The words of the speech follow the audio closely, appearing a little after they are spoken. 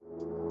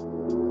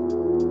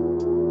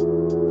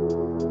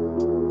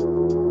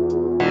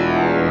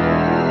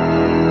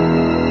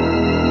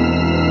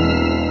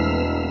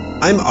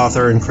I'm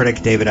author and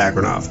critic David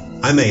Agronoff.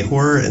 I'm a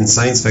horror and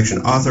science fiction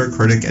author,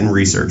 critic, and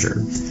researcher.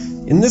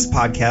 In this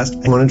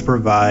podcast, I wanted to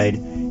provide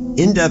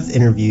in-depth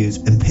interviews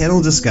and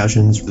panel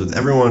discussions with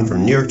everyone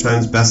from New York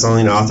Times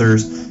bestselling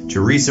authors to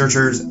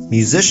researchers,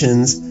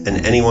 musicians,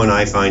 and anyone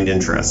I find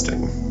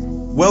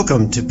interesting.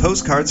 Welcome to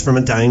Postcards from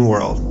a Dying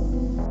World.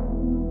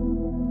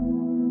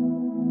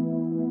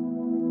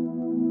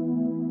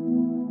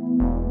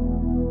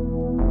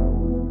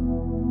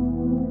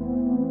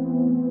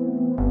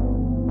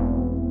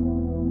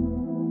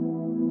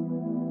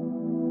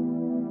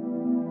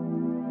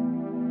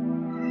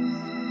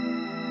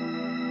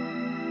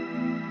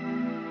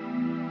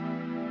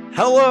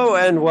 Hello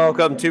and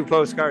welcome to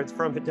Postcards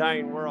from a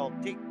Dying World.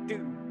 Take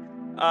two.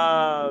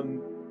 I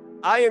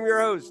am your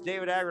host,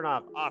 David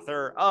Agronoff,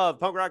 author of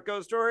Punk Rock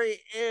Ghost Story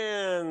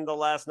and The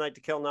Last Night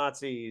to Kill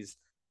Nazis,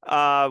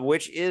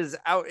 which is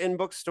out in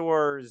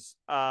bookstores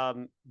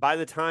by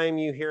the time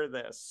you hear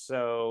this.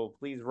 So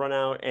please run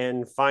out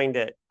and find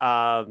it.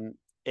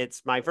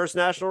 It's my first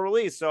national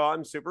release, so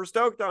I'm super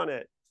stoked on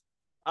it.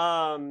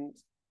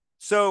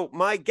 So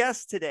my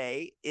guest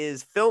today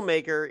is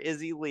filmmaker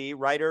Izzy Lee,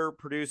 writer,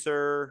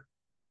 producer,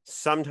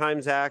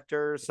 sometimes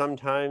actor,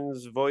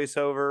 sometimes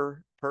voiceover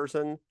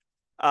person.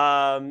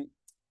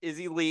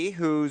 Izzy Lee,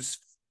 who's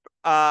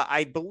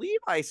I believe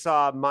I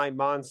saw My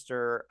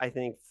Monster, I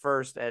think,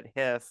 first at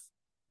HIF,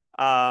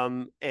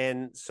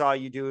 and saw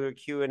you do a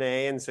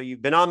Q&A, and so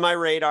you've been on my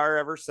radar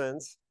ever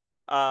since,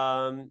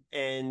 and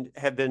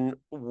have been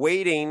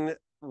waiting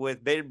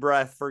with bated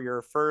breath for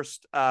your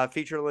first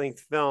feature-length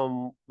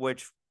film,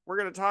 which we're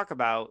going to talk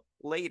about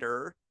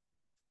later.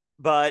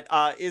 But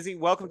Izzy,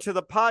 welcome to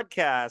the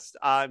podcast.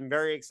 I'm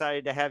very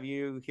excited to have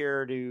you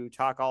here to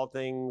talk all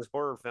things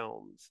horror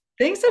films.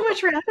 Thanks so much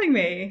for having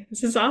me.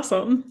 This is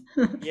awesome.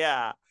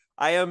 Yeah,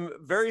 I am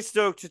very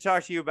stoked to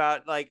talk to you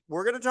about,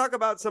 we're going to talk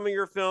about some of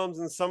your films,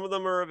 and some of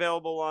them are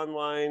available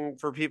online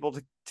for people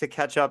to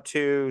catch up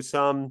to.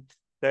 Some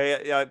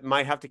they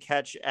might have to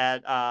catch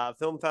at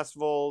film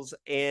festivals.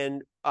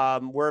 And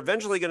we're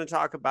eventually going to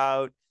talk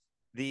about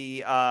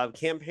the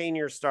campaign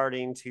you're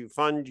starting to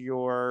fund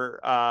your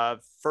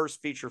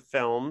first feature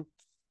film.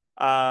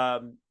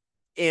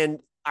 And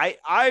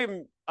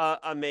I'm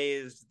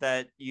amazed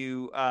that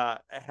you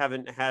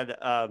haven't had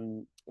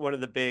one of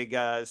the big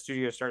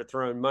studios start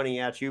throwing money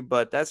at you,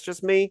 but that's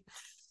just me.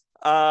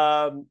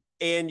 And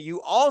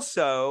you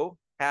also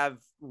have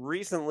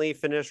recently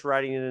finished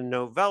writing a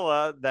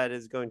novella that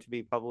is going to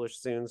be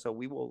published soon, so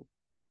we will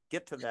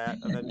get to that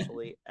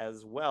eventually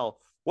as well.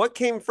 What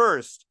came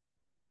first?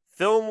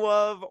 Film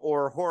love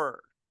or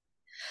horror?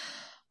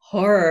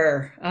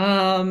 Horror.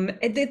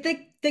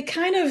 They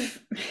kind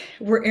of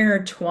were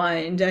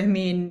intertwined. I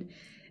mean,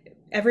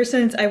 ever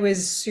since I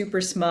was super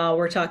small,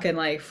 we're talking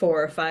like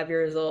 4 or 5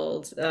 years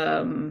old,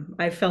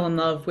 I fell in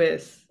love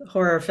with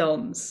horror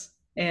films.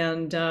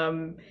 And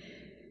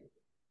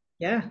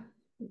yeah,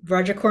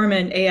 Roger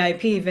Corman,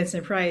 AIP,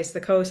 Vincent Price,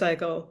 The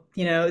Co-Cycle,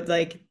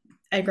 like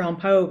Edgar Allan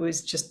Poe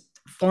was just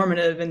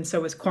formative, and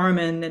so was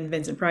Corman and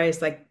Vincent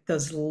Price, like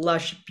those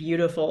lush,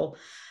 beautiful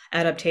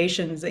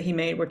adaptations that he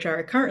made, which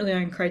are currently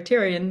on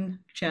Criterion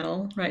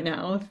Channel right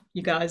now. If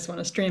you guys want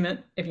to stream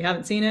it, if you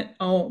haven't seen it,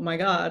 oh my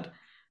God,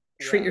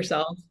 treat Yeah.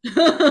 yourself.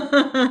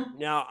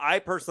 Now, I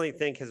personally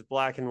think his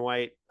black and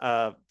white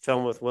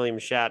film with William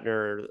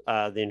Shatner,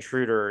 The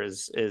Intruder,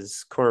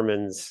 is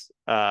Corman's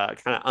kind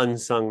of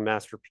unsung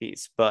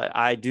masterpiece. But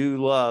I do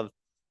love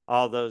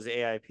all those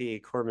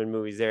AIP Corman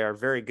movies. They are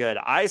very good.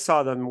 I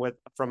saw them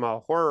from a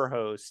horror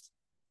host,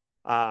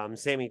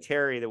 Sammy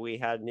Terry, that we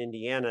had in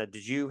Indiana.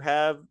 Did you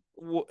have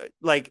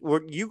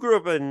you grew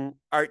up in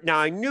art? Now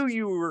I knew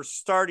you were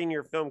starting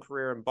your film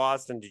career in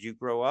Boston. Did you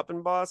grow up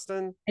in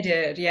Boston? I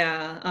did,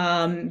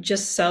 yeah.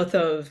 Just south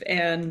of,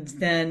 and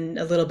then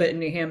a little bit in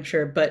New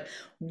Hampshire. But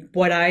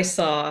what I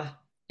saw,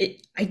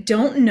 I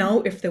don't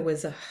know if there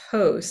was a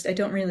host. I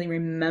don't really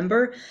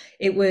remember.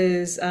 It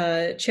was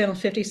Channel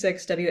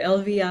 56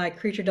 WLVI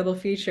Creature Double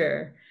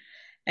Feature.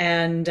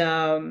 And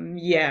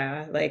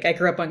yeah, like I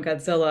grew up on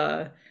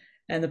Godzilla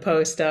and the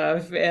Poe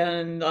stuff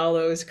and all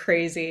those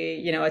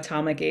crazy,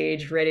 atomic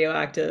age,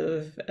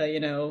 radioactive,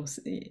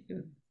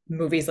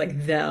 movies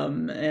like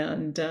them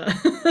and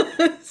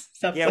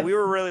stuff Yeah, like we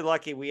were really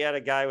lucky. We had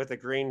a guy with a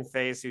green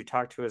face who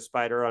talked to a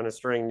spider on a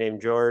string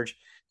named George,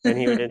 and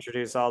he would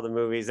introduce all the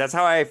movies. That's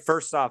how I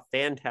first saw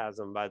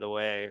Phantasm, by the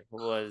way,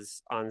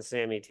 was on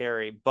Sammy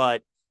Terry.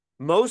 But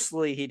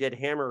mostly he did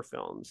Hammer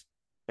films.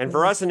 And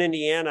for Mhm. us in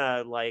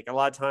Indiana, like a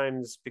lot of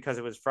times, because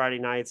it was Friday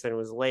nights and it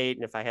was late,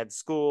 and if I had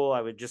school,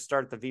 I would just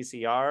start the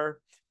VCR,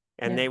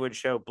 and Yeah. they would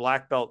show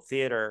Black Belt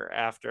Theater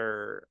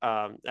after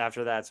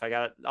that. So I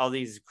got all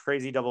these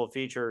crazy double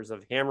features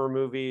of Hammer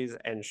movies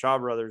and Shaw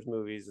Brothers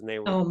movies, and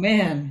Oh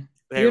man,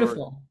 they were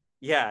beautiful.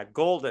 yeah,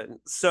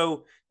 golden.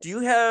 So do you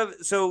have,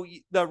 so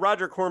the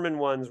Roger Corman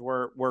ones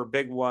were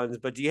big ones,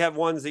 but do you have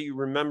ones that you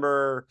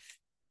remember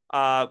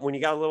when you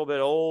got a little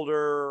bit older,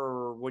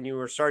 or when you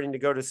were starting to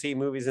go to see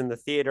movies in the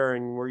theater,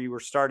 and where you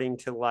were starting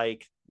to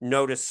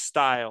notice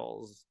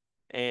styles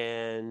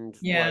and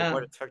Yeah.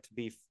 what it took to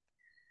be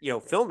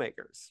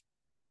filmmakers.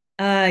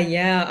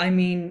 Yeah, I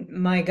mean,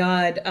 my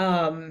God.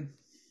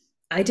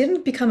 I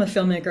didn't become a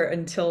filmmaker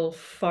until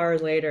far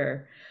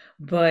later,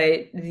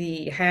 but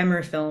the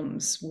Hammer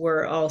films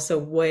were also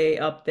way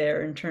up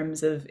there in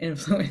terms of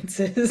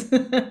influences.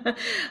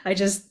 I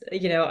just,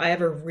 I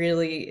have a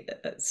really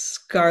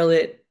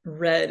scarlet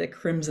red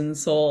crimson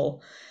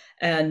soul,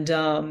 and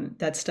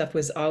that stuff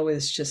was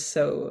always just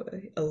so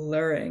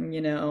alluring.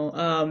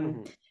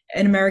 Mhm.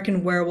 An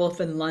American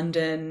Werewolf in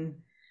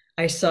London,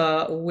 I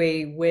saw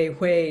way, way,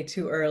 way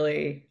too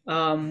early,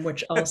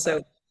 which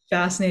also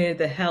fascinated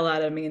the hell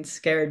out of me and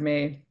scared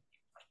me.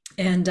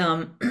 And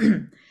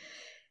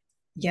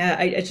yeah,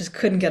 I just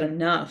couldn't get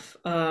enough.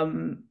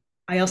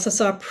 I also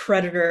saw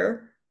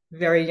Predator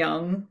very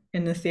young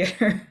in the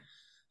theater,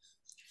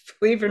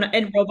 believe it or not,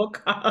 and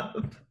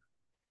RoboCop.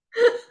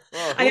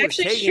 Well, I who was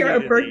actually taking share you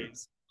a to birth.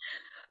 these?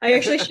 I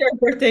actually share a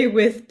birthday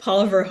with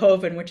Paul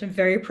Verhoeven, which I'm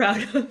very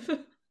proud of.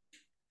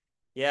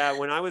 Yeah,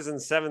 when I was in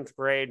seventh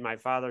grade, my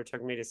father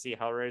took me to see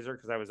Hellraiser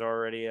because I was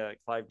already a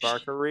Clive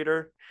Barker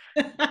reader.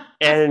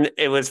 And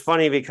it was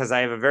funny because I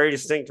have a very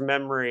distinct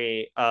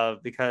memory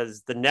of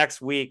because the next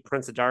week,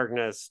 Prince of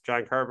Darkness,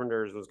 John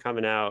Carpenter's was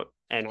coming out,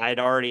 and I'd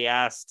already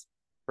asked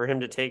for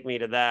him to take me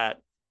to that.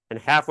 And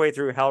halfway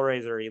through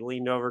Hellraiser, he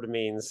leaned over to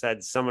me and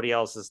said, "Somebody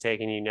else is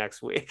taking you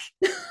next week,"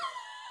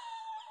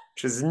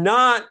 which is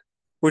not,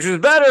 which was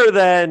better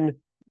than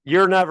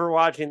 "You're never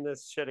watching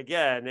this shit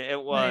again." It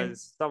Right,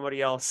 was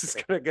somebody else is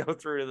going to go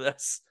through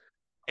this.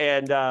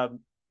 And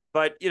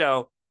but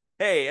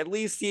hey, at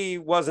least he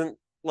wasn't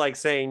like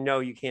saying no,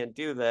 you can't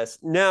do this.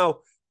 Now,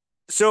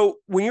 so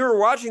when you were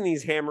watching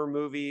these Hammer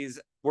movies,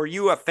 were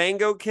you a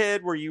Fango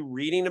kid? Were you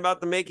reading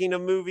about the making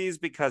of movies?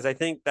 Because I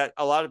think that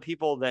a lot of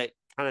people that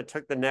kind of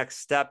took the next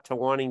step to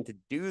wanting to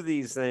do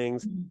these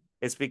things,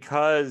 it's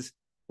because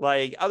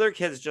like other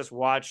kids just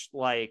watch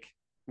like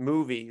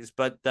movies,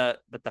 but the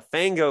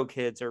Fango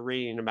kids are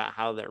reading about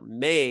how they're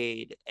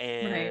made right.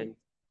 and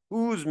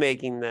who's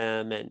making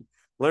them and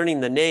learning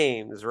the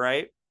names,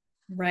 right?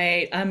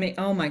 Right. I mean,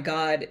 oh my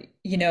God.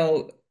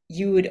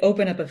 You would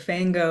open up a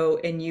Fango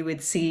and you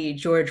would see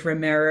George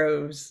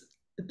Romero's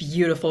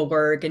beautiful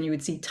work, and you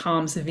would see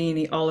Tom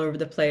Savini all over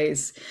the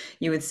place.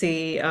 You would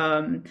see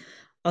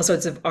all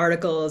sorts of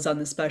articles on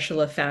the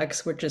special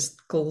effects, which is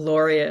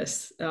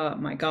glorious. Oh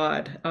my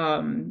God.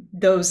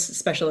 Those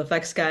special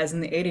effects guys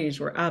in the 80s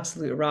were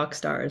absolute rock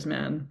stars,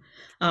 man.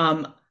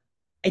 Um,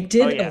 I Oh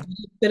did a yeah,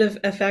 little bit of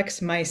effects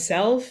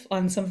myself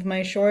on some of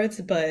my shorts,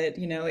 but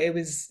it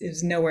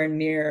was nowhere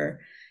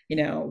near,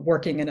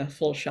 working in a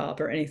full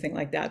shop or anything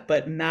like that.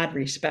 But mad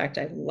respect.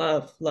 I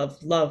love,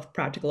 love, love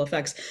practical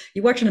effects.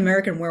 You watch an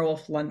American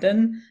Werewolf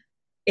London,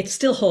 it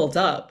still holds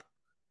up.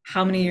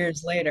 How many mm-hmm.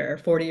 years later?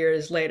 40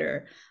 years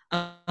later.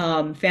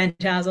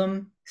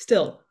 Phantasm,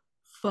 still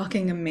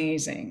fucking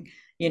amazing.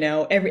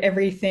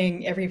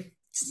 Everything, every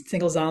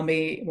single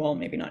zombie, well,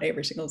 maybe not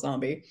every single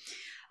zombie,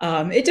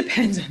 it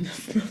depends on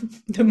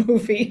the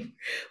movie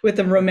with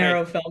the Right.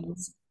 Romero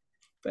films,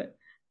 but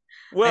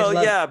I Well,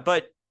 love yeah,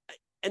 but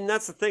and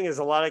that's the thing is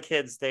a lot of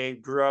kids they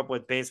grew up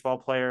with baseball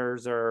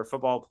players or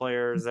football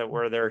players that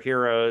were their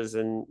heroes,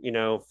 and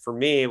for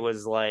me it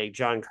was like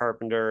John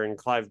Carpenter and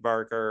Clive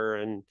Barker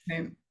and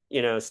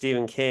it.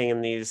 Stephen King,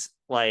 and these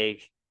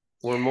like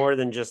were more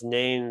than just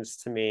names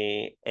to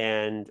me.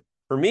 And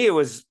for me it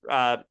was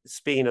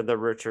speaking of the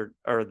Richard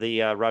or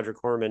the Roger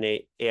Corman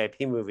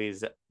AIP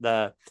movies,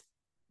 the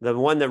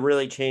one that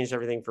really changed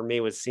everything for me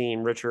was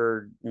seeing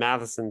Richard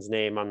Matheson's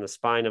name on the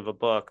spine of a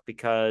book,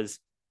 because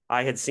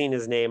I had seen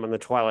his name on the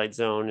Twilight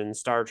Zone and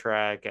Star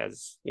Trek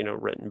as,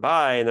 written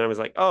by, and then I was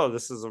like, oh,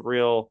 this is a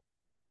real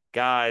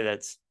guy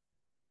that's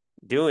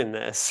doing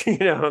this,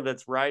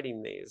 that's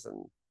writing these,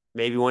 and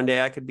maybe one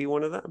day I could be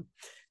one of them.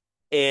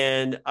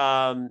 And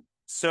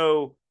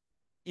so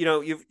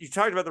you've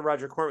talked about the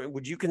Roger Corman.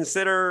 Would you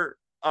consider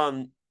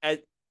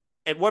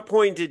at what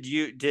point did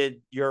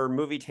your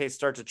movie taste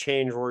start to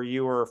change where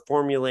you were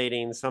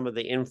formulating some of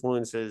the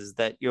influences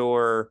that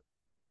you're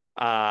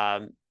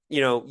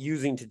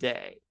using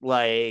today?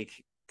 Like,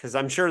 because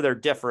I'm sure they're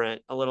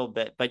different a little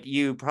bit, but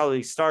you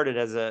probably started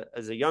as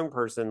a young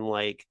person,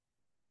 like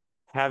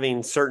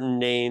having certain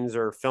names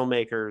or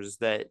filmmakers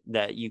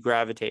that you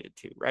gravitated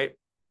to, right?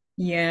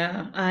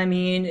 Yeah, I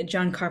mean,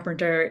 John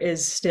Carpenter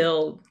is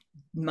still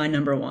my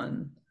number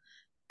one. Yeah.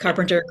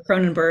 Carpenter,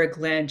 Cronenberg,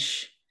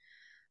 Lynch,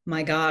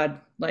 my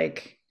God,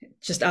 like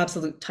just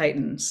absolute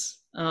titans.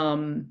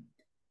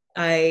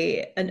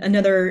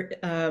 Another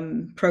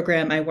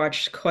program I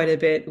watched quite a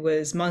bit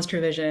was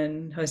Monster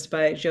Vision, hosted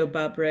by Joe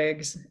Bob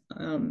Briggs,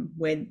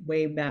 way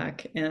way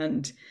back,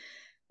 and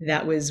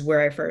that was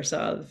where I first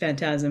saw the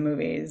Phantasm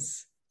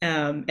movies,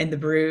 and The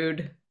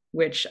Brood,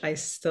 which I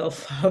still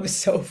love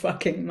so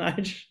fucking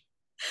much.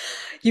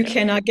 You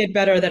cannot get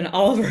better than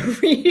Oliver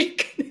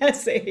Reed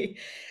as a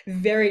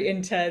very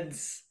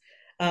intense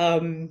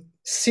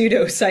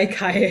pseudo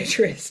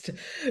psychiatrist.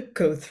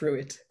 Go through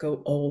it,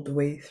 go all the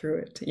way through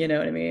it. You know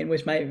what I mean?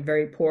 With my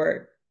very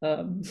poor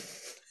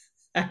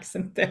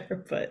accent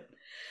there, but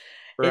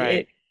it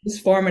Right. was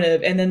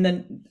formative. And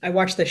then I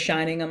watched The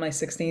Shining on my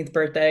 16th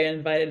birthday and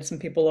invited some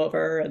people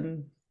over,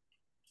 and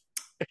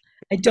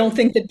I don't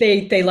think that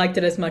they liked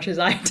it as much as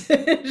I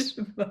did,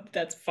 but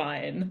that's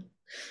fine.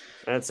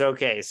 That's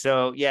okay.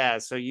 So yeah,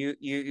 so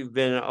you've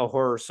been a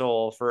horror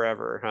soul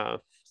forever, huh?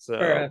 So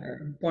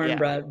Forever. Born and yeah.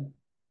 bred.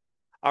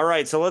 All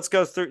right, so let's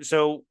go through.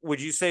 So would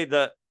you say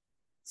the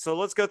so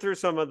let's go through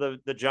some of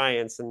the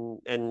giants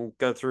and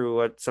go through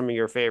what some of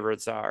your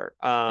favorites are.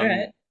 All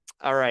right.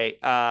 All right.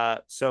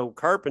 So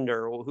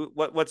Carpenter,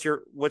 what's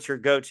your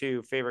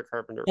go-to favorite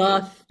Carpenter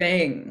film? The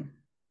Thing.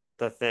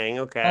 The Thing,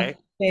 The okay.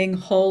 Thing.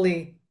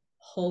 Holy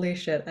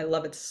shit. I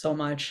love it so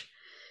much.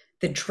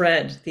 The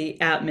dread, the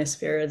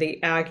atmosphere,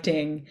 the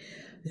acting.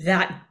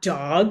 That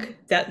dog,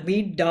 that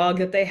lead dog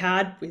that they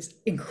had was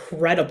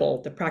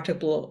incredible. The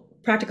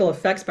practical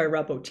effects by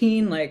Rob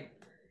Bottin, like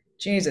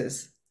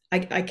Jesus.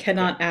 I Yeah.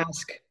 cannot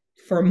ask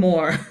for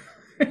more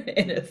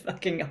in a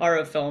fucking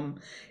horror film.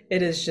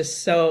 It is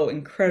just so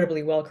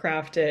incredibly well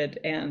crafted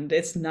and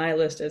it's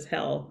nihilist as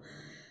hell.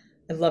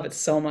 I love it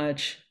so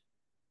much.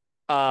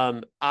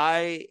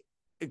 I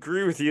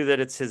agree with you that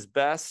it's his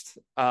best.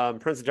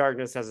 Prince of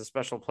Darkness has a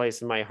special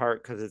place in my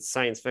heart because it's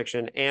science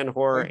fiction and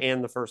horror,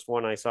 and the first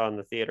one I saw in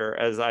the theater,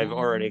 as I've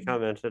already Um,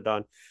 commented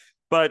on.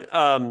 But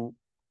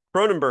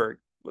Cronenberg,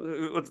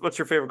 what's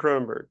your favorite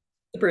Cronenberg?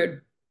 the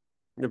Brood.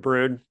 The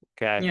Brood.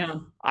 Okay. Yeah.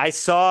 I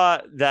saw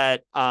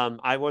that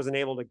I wasn't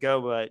able to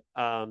go, but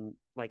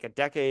like a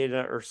decade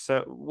or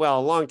so, well,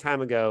 a long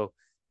time ago,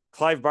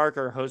 Clive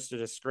Barker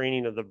hosted a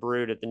screening of The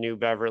Brood at the New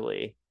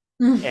Beverly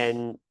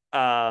and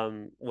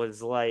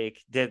was like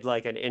did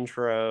like an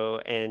intro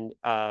and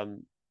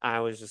I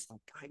was just like,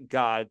 my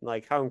God,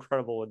 like how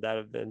incredible would that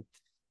have been?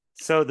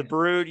 So The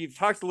Brood, you've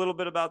talked a little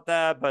bit about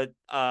that, but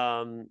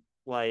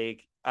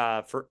like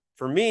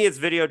for me it's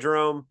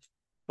Videodrome,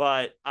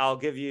 but I'll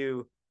give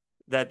you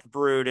that The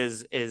Brood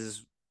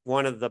is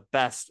one of the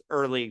best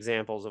early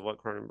examples of what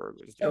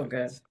Cronenberg was So doing.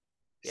 good.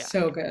 Yeah.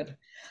 So good.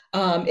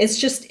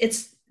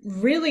 It's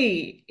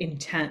really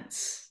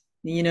intense.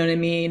 You know what I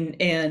mean?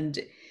 And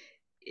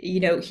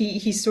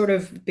he sort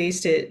of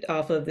based it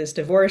off of this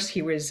divorce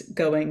he was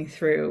going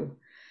through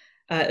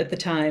at the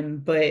time.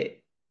 But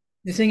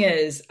the thing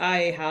is,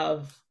 I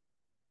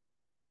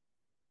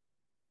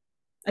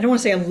don't want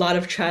to say a lot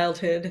of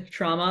childhood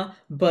trauma,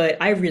 but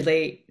I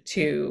relate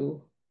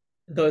to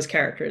those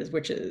characters,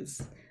 which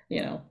is,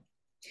 you know,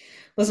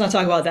 let's not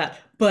talk about that.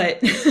 But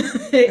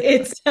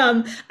it's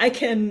I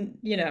can,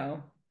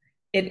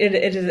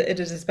 it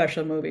is a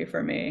special movie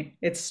for me.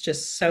 It's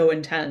just so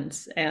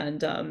intense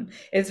and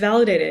it's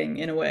validating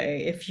in a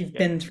way if you've Yeah.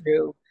 been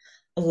through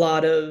a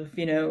lot of,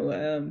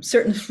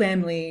 certain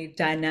family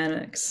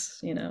dynamics,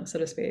 so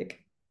to speak.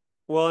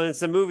 Well, and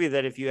it's a movie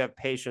that if you have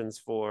patience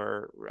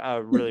for,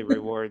 really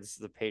rewards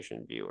the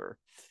patient viewer.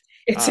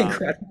 It's Um,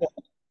 incredible.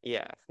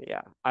 yeah,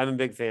 yeah. I'm a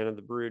big fan of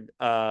The Brood.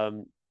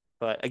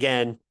 But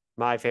again,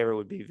 my favorite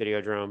would be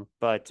Videodrome.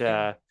 But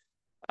Yeah.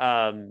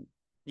 um,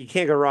 you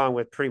can't go wrong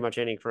with pretty much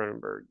any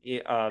Cronenberg,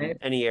 Right?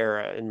 any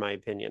era, in my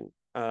opinion.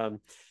 All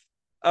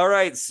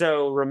right,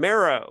 so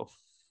Romero.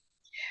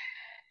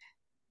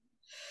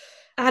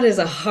 That is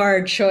a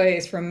hard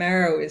choice.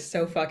 Romero is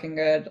so fucking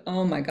good.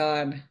 Oh my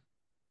God.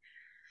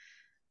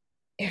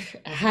 If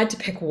I had to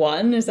pick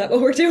one, is that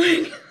what we're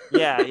doing?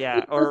 Yeah,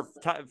 yeah. Or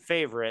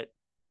favorite.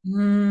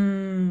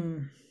 Hmm.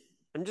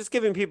 I'm just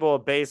giving people a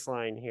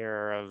baseline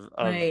here of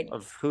of Right.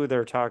 of who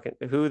they're talking,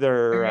 who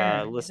they're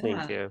Sure. listening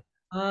Yeah.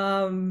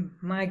 to.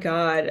 My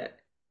God.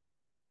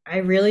 I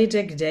really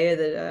dig Day of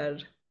the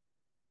Dead.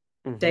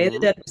 Day of the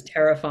Hmm. Dead was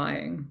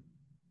terrifying. I mean,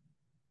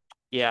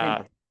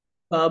 Yeah,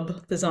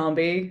 Bub the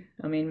zombie.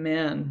 I mean,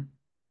 man.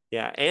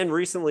 yeah, and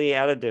recently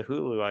added to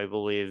Hulu, I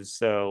believe.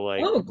 So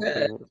like Oh, people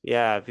good. can,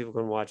 yeah, people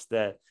can watch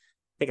that.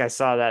 I think I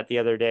saw that the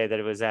other day that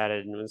it was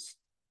added and it was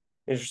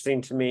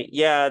interesting to me.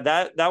 Yeah,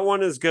 that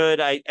one is good.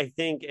 I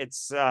think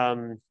it's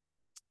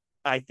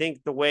I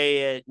think the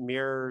way it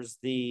mirrors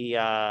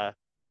the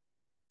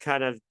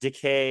kind of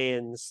decay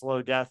and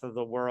slow death of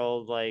the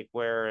world, like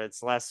where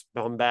it's less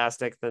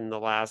bombastic than the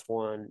last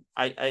one.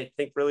 I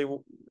think really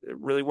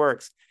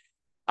works.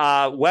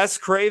 Wes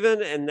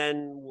Craven, and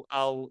then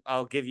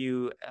I'll give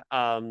you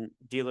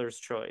dealer's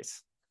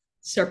choice.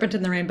 Serpent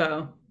in the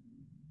Rainbow.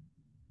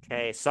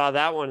 Okay, saw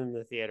that one in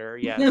the theater.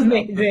 Yes, that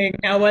Amazing.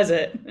 How was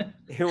it?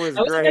 it was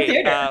I was in the great.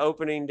 theater.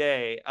 Opening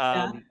day.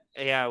 Yeah.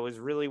 Yeah, it was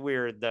really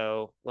weird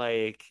though,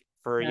 like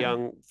for a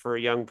Yeah.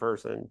 young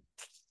person.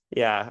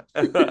 Yeah.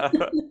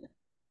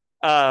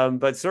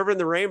 But Serpent in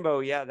the Rainbow,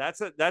 yeah,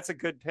 that's a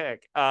good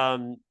pick.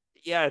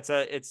 Yeah,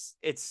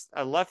 it's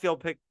a left field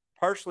pick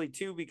partially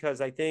too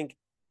because I think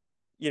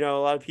a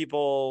lot of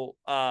people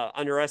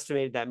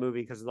underestimated that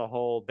movie because of the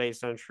whole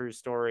based on a true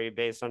story,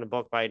 based on a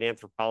book by an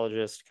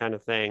anthropologist kind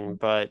of thing.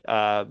 But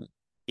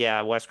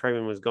yeah, Wes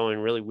Craven was going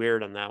really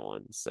weird on that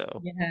one.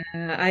 So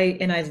Yeah.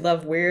 I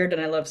love weird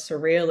and I love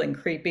surreal and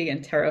creepy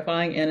and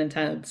terrifying and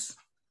intense.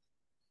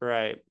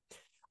 right.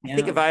 I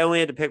think Yeah. if I only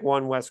had to pick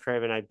one Wes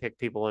Craven, I'd pick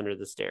People Under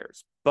the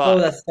Stairs. Oh, But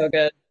that's so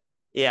good.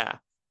 yeah,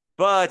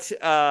 but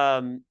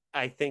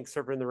I think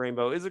Serpent in the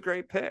Rainbow is a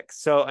great pick.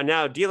 So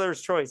now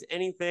dealer's choice,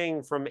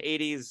 anything from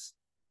 80s,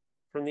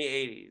 from the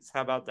 80s.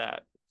 How about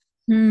that?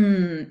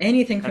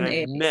 Anything That from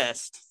the I've 80s.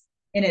 missed,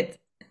 And it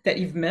that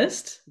you've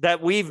missed?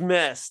 that we've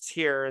missed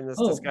here in this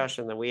Oh,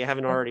 discussion that we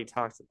haven't already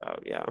talked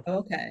about. Yeah.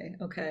 okay,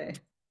 okay.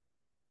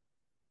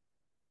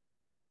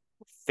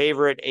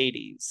 Favorite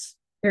 80s.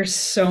 There's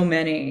so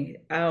many.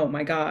 Oh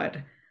my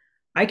God.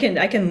 I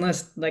can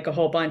list like a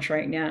whole bunch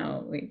right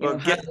now. Well,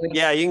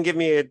 yeah, you can give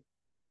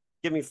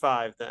me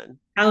five then.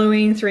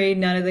 Halloween 3,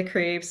 None of the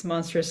Creeps,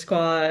 Monster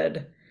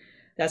Squad.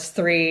 That's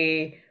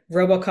 3.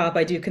 RoboCop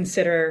I do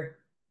consider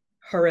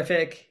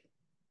horrific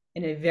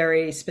in a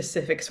very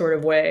specific sort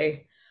of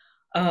way.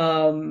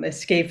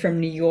 Escape from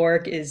New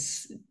York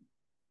is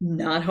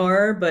not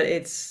horror, but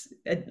it's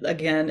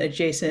again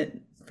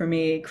adjacent for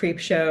me. Creep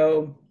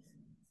Show.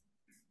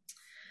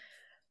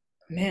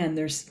 Man,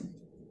 there's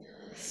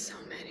so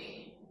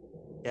many.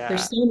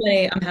 There's Yeah. so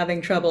many I'm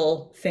having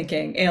trouble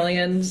thinking.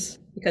 Aliens,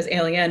 because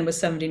Alien was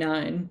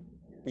 79.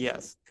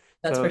 Yes.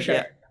 That's So for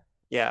yeah, sure.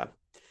 yeah.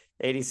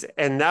 80s,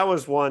 and that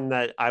was one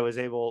that I was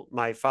able,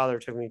 my father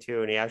took me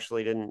to, and he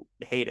actually didn't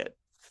hate it,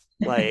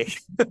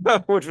 like,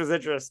 which was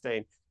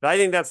interesting. But I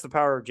think that's the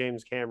power of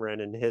James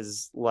Cameron, and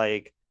his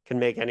like can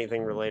make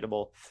anything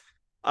relatable.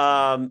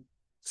 Um,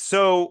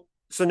 so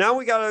now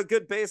we got a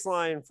good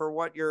baseline for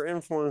what your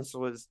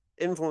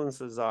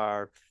influences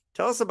are.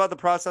 Tell us about the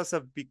process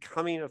of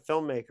becoming a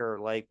filmmaker.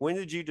 Like, when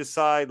did you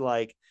decide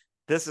like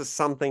this is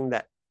something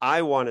that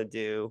I want to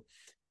do?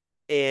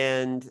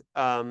 And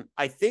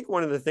I think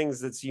one of the things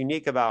that's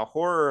unique about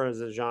horror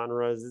as a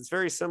genre is it's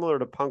very similar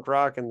to punk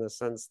rock in the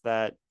sense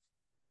that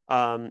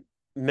um,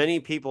 many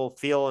people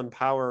feel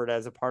empowered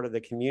as a part of the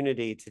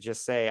community to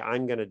just say,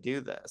 I'm going to do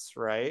this,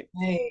 right?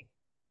 Right.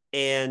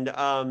 And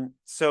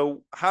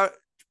so,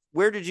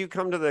 where did you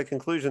come to the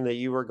conclusion that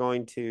you were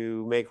going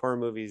to make horror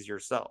movies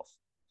yourself?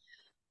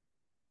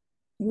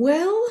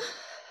 Well,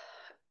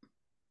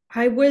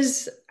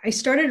 I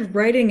started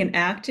writing and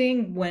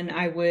acting when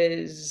I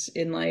was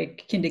in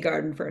like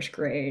kindergarten, first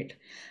grade.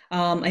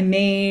 I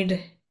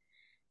made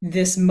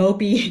this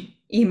mopey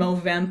emo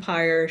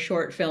vampire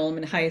short film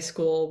in high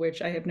school,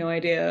 which I have no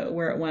idea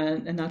where it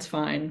went, and that's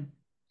fine.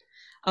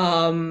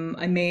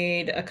 I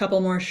made a couple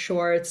more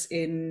shorts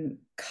in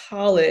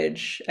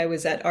college. I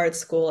was at art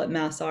school at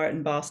Mass Art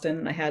in Boston,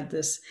 and I had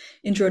this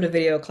intro to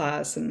video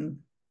class, and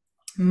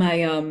my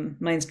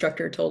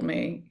instructor told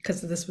me,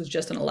 because this was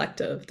just an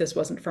elective, this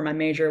wasn't for my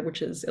major,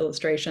 which is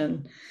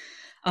illustration.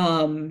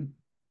 Um,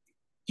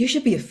 you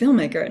should be a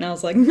filmmaker. And I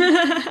was like,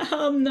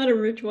 I'm not a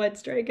rich white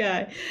straight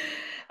guy.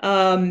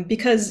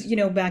 Because,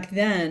 back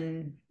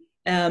then,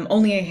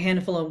 only a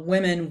handful of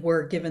women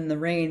were given the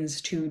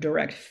reins to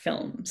direct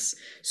films.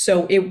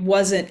 So it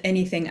wasn't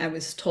anything I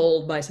was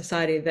told by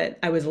society that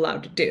I was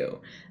allowed to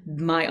do.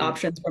 My Mm.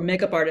 options were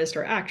makeup artist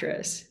or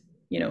actress,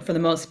 for the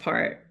most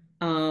part.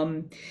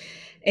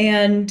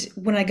 And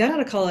when I got out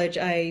of college,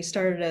 I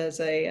started as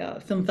a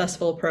film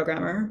festival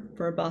programmer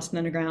for Boston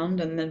Underground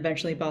and then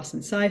eventually Boston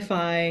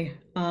Sci-Fi.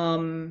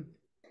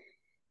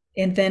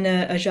 And then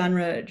a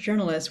genre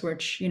journalist,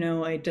 which,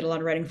 I did a lot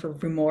of writing for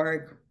Rue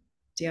Morgue,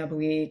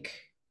 Diabolique,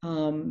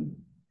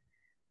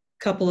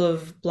 couple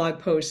of blog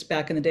posts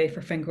back in the day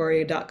for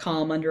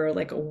Fangoria.com under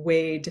like a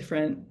way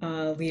different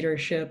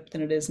leadership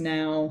than it is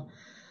now.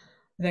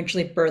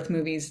 Eventually birth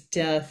movies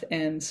Death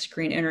and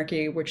Screen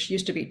Anarchy, which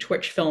used to be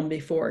Twitch Film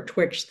before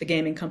Twitch the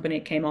gaming company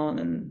came on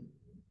and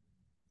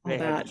all They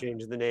had to that.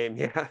 change the name.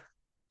 Yeah.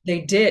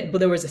 They did, but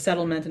there was a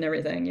settlement and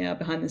everything, yeah,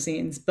 behind the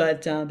scenes,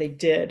 but they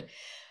did.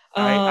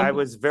 I um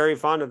was very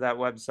fond of that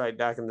website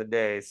back in the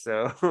day.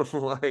 So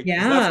like,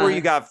 because that's where you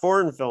yeah, got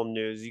foreign film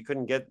news. You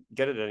couldn't get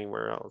it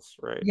anywhere else,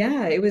 right?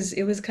 yeah, it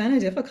was kind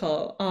of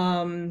difficult.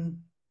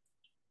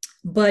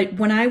 But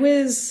when I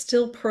was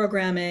still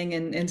programming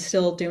and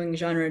still doing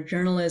genre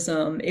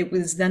journalism, it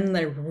was then that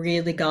I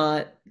really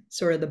got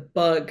sort of the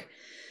bug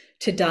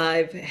to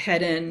dive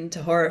head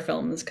into horror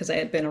films because I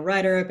had been a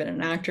writer, I've been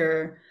an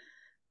actor,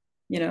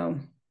 you know,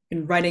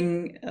 been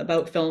writing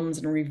about films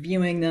and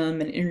reviewing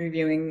them and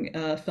interviewing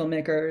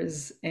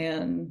filmmakers,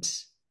 and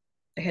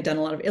I had done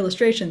a lot of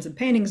illustrations and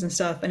paintings and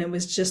stuff, and it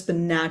was just the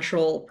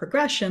natural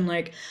progression.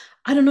 Like,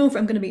 I don't know if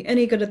I'm going to be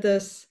any good at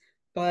this,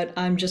 but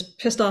I'm just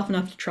pissed off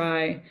enough to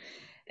try.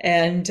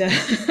 And here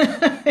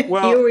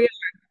Well, we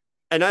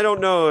and I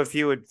don't know if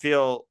you would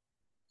feel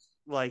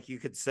like you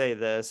could say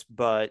this,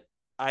 but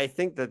I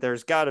think that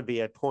there's got to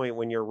be a point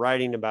when you're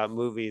writing about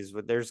movies,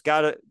 but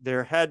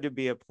there had to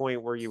be a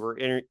point where you were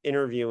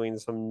interviewing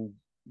some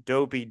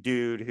dopey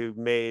dude who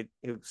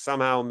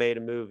somehow made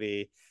a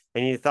movie,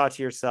 and you thought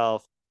to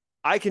yourself,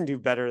 I can do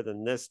better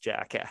than this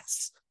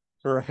jackass,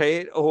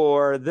 right?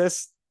 Or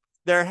this.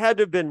 There had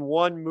to have been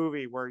one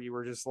movie where you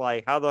were just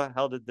like, how the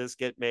hell did this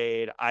get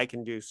made? I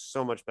can do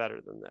so much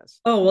better than this.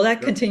 Oh, well,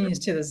 that continues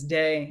to this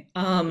day.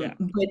 Yeah.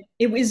 But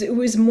it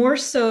was more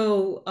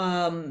so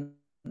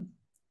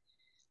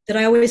that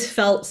I always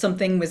felt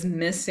something was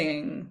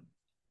missing.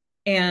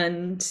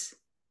 And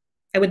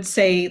I would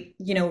say,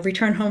 you know,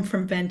 return home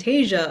from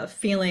Fantasia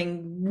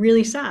feeling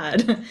really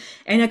sad,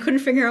 and I couldn't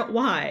figure out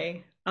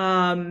why.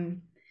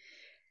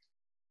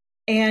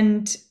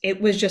 And it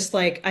was just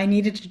like I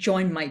needed to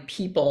join my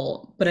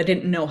people, but I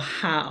didn't know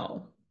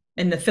how.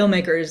 And the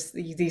filmmakers,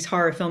 these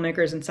horror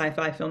filmmakers and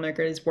sci-fi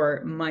filmmakers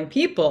were my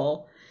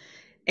people.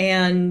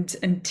 And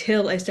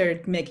until I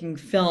started making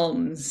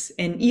films,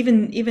 and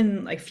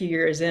even like a few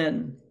years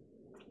in,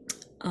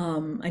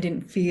 I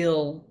didn't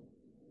feel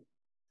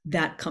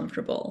that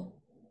comfortable.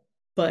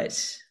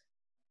 But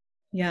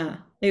yeah,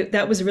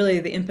 that was really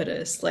the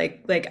impetus.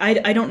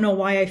 I don't know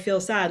why I feel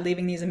sad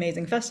leaving these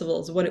amazing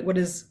festivals. What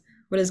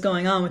is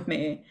going on with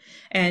me?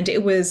 And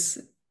it was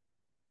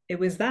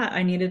that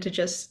I needed to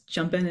just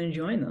jump in and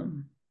join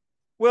them.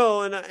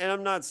 Well, and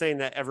I'm not saying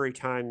that every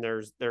time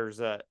there's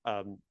a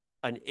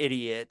an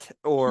idiot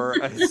or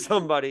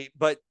somebody,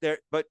 but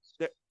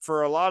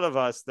for a lot of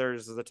us,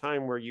 there's the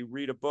time where you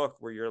read a book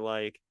where you're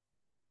like,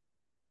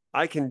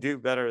 I can do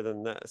better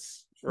than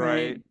this, right?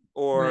 Right.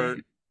 Or,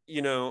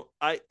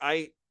 Right.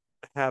 I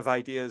have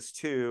ideas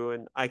too,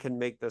 and I can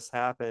make this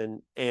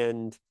happen.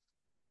 And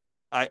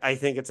I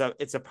think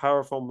it's a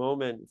powerful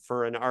moment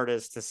for an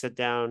artist to sit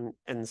down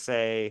and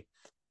say,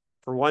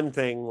 for one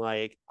thing,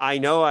 like, I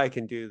know I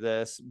can do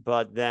this,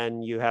 but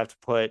then you have to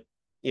put,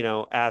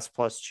 ass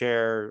plus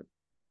chair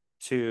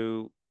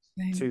to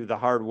Right. to the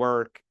hard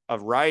work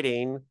of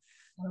writing,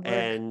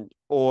 That'll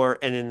work.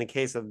 and in the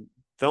case of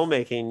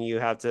filmmaking, you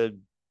have to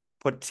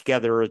put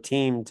together a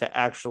team to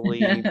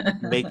actually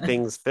make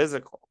things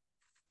physical,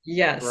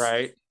 Yes.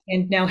 right?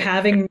 And now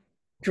having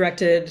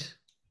directed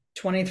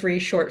 23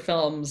 short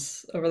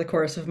films over the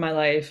course of my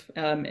life,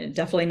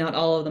 definitely not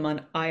all of them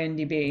on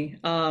IMDb,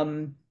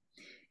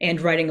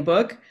 and writing a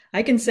book,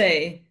 I can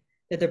say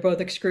that they're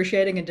both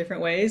excruciating in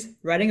different ways.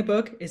 Writing a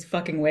book is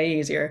fucking way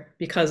easier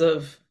because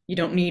of you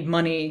don't need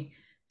money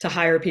to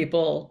hire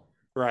people,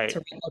 Right. to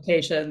rent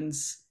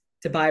locations,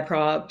 to buy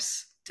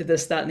props, to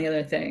this, that, and the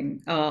other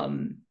thing.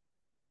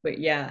 But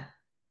yeah,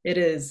 it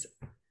is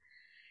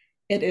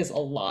it is a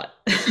lot.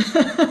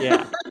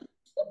 Yeah.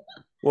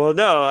 Well,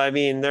 no, I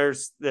mean,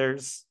 there's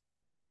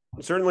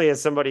certainly,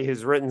 as somebody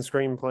who's written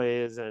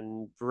screenplays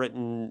and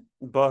written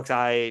books,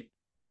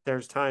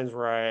 there's times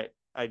where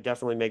I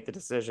definitely make the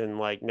decision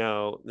like,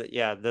 no,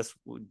 yeah, this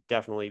would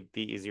definitely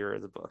be easier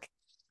as a book.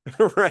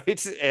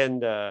 Right.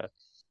 And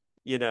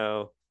you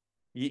know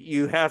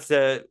you have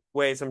to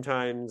weigh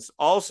sometimes.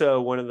 Also,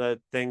 one of the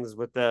things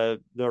with the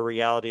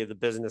reality of the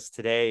business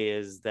today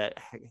is that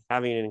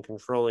having and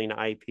controlling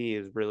IP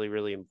is really,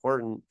 really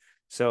important.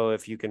 So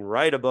if you can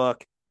write a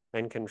book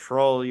and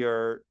control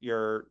your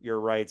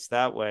rights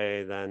that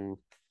way, then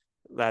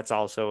that's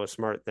also a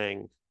smart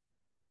thing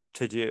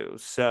to do.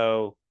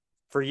 So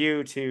for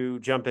you to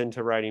jump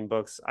into writing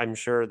books, I'm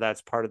sure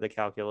that's part of the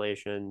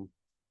calculation,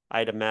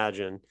 I'd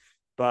imagine.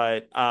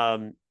 But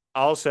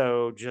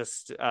also,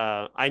 just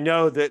I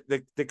know that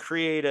the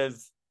creative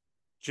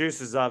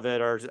juices of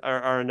it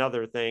are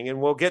another thing, and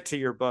we'll get to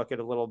your book in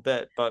a little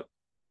bit. But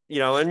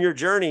in your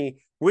journey,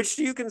 which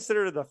do you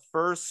consider the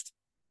first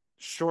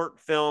short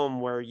film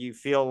where you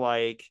feel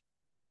like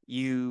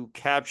you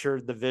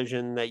captured the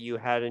vision that you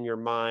had in your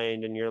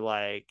mind and you're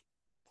like,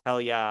 hell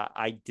yeah,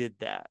 I did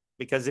that?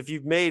 Because if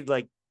you've made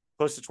like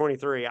close to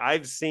 23,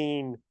 I've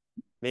seen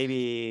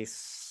maybe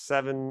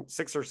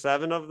 6 or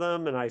 7 of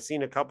them, and I've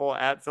seen a couple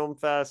at Film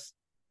Fest.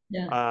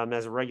 Yeah.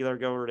 As a regular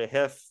goer to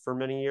HIF for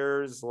many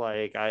years,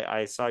 like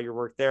I saw your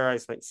work there. I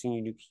seen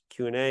you do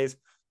Q&As.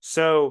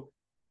 So,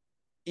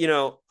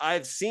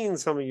 I've seen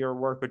some of your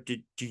work, but do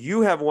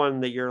you have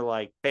one that you're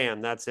like,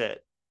 bam, that's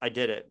it. I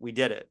did it. We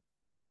did it.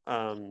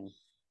 Um,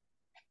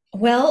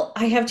 Well,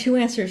 I have two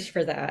answers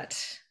for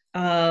that.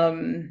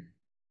 Um,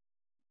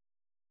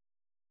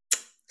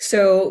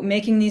 so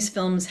making these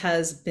films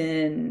has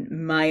been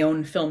my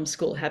own film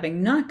school,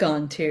 having not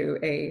gone to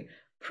a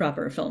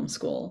proper film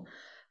school.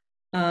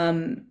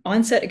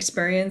 On-set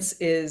experience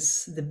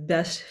is the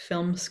best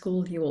film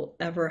school you will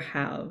ever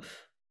have,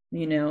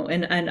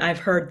 and I've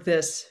heard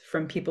this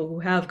from people who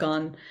have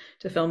gone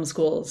to film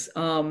schools,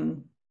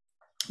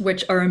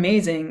 which are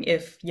amazing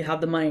if you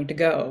have the money to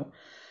go.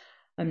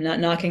 I'm not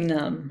knocking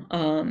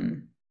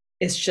them.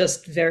 It's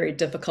just very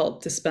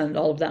difficult to spend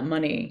all of that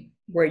money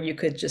where you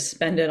could just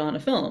spend it on a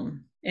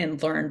film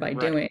and learn by right.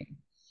 doing.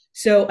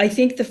 So I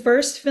think the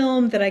first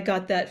film that I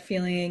got that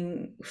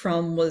feeling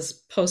from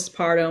was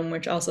Postpartum,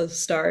 which also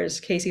stars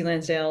Casey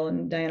Lansdale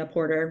and Diana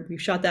Porter. We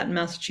shot that in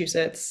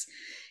Massachusetts.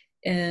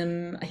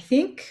 And I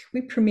think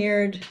we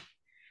premiered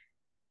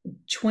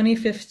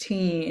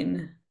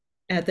 2015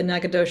 at the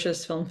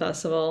Nacogdoches Film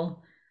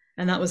Festival,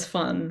 and that was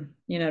fun.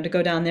 To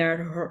go down there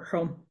to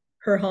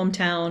her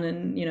hometown,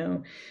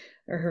 and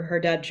her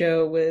dad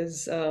Joe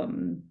was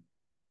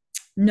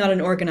not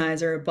an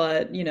organizer,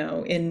 but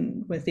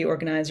in with the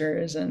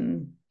organizers,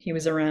 and he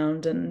was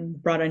around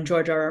and brought in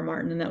George R. R.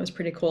 Martin, and that was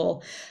pretty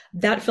cool.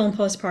 That film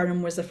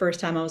Postpartum was the first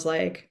time I was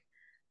like,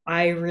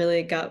 I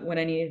really got what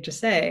I needed to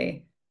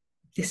say.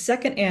 The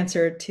second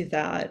answer to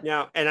that,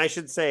 Now, and I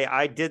should say,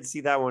 I did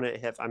see that one at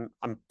HIF. I'm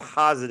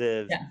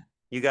positive yeah,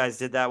 You guys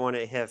did that one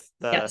at HIF.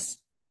 The Yes,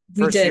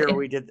 we first did. year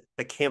we did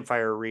the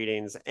campfire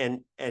readings,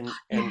 and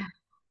Yeah,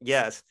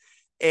 yes,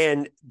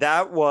 and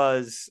that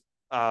was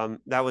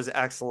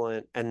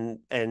excellent, and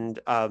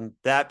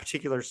that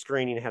particular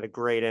screening had a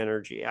great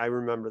energy. I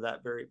remember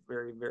that very,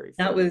 very, very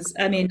that fondly. was,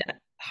 I mean,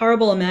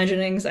 Horrible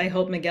Imaginings. I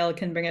hope Miguel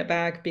can bring it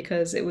back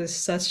because it was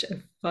such a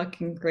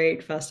fucking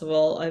great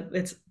festival.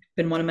 It's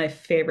been one of my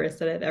favorites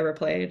that I've ever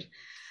played.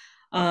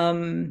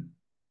 Um,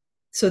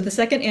 so the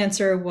second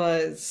answer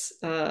was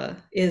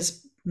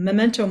is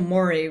Memento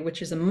Mori,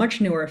 which is a much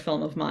newer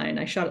film of mine.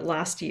 I shot it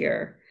last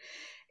year,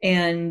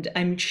 and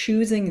I'm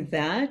choosing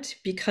that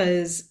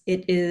because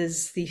it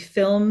is the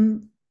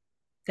film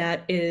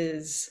that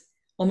is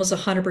almost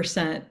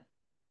 100%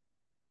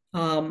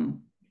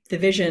 um, the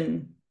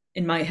vision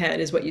in my head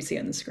is what you see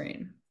on the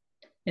screen.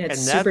 And it's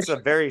And super that's a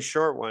short. very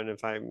short one,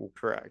 if I'm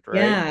correct, right?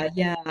 Yeah,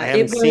 yeah. I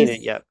haven't It seen it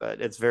was, yet,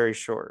 but it's very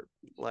short.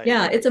 Like,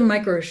 yeah, it's a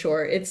micro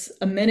short. It's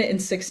a minute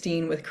and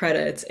 16 with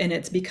credits. And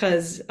it's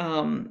because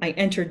I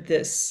entered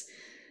this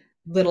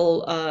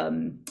little, I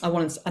don't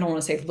want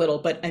to say little,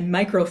 but a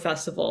micro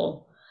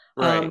festival,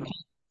 right. called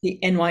the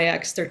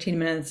NYX 13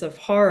 Minutes of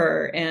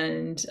Horror.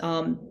 And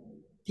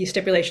the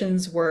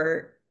stipulations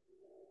were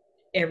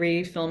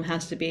every film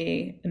has to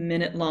be a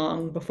minute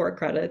long before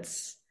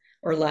credits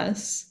or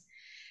less.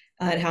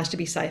 It has to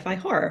be sci-fi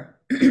horror.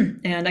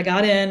 And I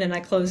got in and I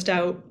closed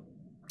out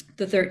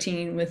the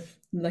 13 with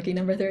lucky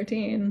number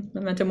 13,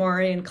 Memento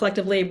Mori. And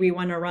collectively, we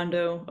won a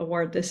Rondo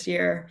Award this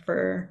year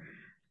for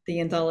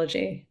the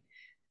anthology.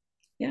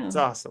 Yeah. It's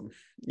awesome.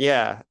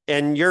 Yeah.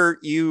 And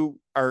you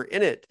are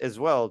in it as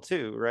well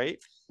too, right?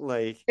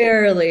 Like,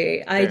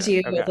 Barely. I fair.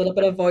 do a Okay. little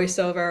bit of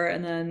voiceover,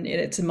 and then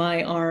it's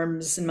my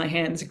arms and my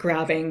hands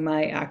grabbing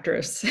my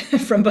actress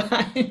from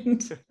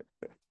behind.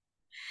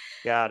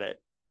 Got it.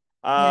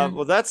 Yeah.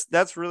 Well,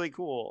 that's really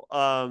cool.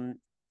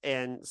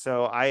 And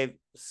so I've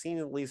seen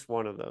at least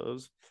one of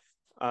those.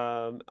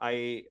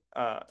 I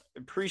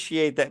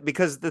appreciate that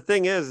because the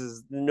thing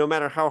is no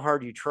matter how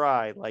hard you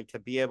try, like to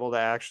be able to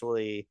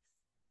actually,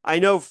 I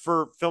know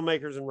for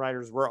filmmakers and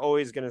writers, we're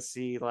always going to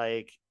see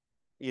like,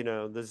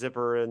 the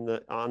zipper in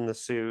the on the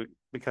suit Right.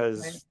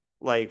 because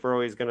like we're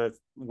always going to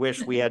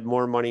wish we had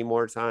more money,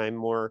 more time,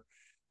 more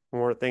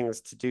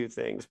things to do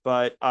things.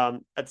 But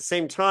at the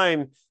same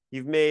time,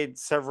 you've made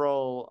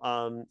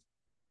several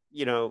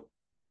you know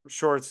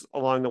shorts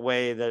along the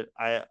way that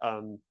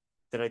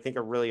I think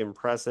are really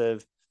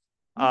impressive.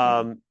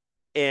 Thank you.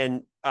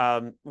 And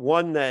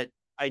one that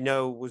I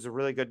know was a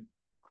really good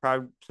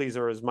crowd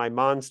pleaser is My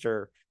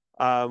Monster,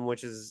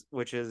 which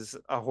is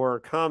a horror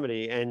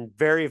comedy and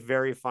very,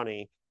 very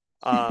funny.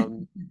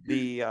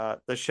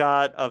 The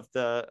shot of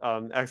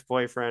the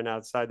ex-boyfriend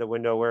outside the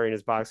window wearing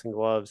his boxing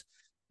gloves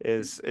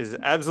is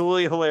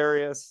absolutely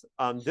hilarious.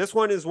 This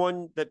one is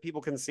one that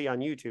people can see on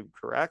YouTube,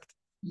 correct?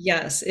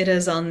 Yes, it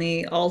is on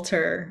the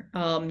Alter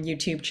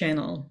YouTube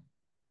channel.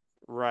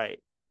 Right.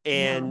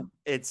 Yeah. And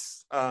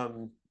it's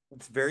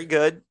very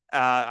good.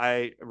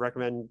 I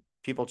recommend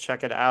people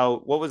check it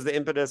out. What was the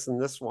impetus in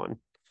this one?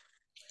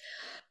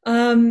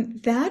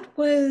 That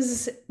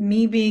was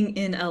me being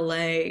in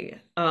LA,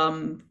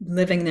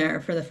 living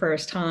there for the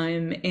first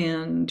time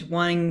and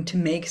wanting to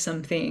make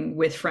something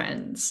with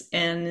friends.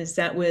 And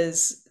that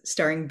was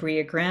starring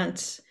Bria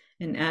Grant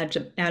and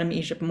Adam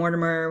Egypt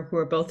Mortimer, who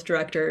are both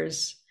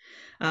directors,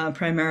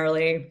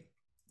 primarily.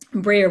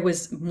 Bria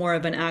was more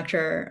of an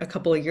actor a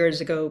couple of years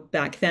ago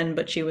back then,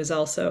 but she was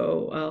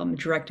also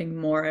directing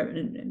more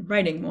and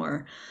writing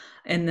more.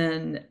 And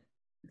then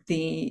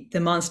the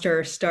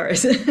monster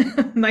stars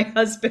my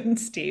husband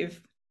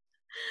Steve,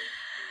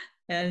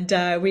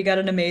 and we got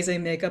an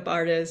amazing makeup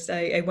artist.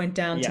 I went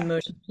down to Yeah.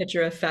 Motion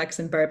Picture Effects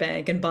in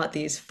Burbank and bought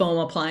these foam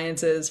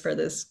appliances for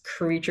this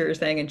creature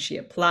thing, and she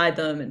applied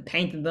them and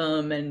painted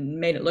them and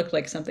made it look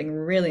like something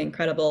really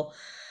incredible.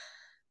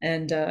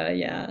 And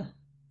yeah,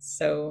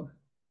 so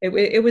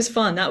it was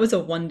fun. That was a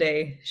 1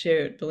 day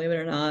shoot, believe it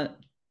or not.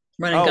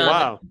 Run and Oh gun.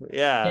 wow.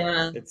 Yeah.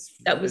 Yeah, It's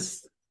that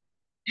was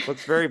it's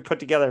looks very put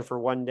together for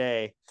one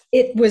day.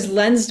 it was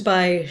lensed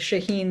by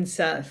Shaheen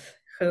Seth,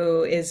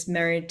 who is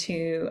married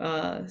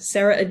to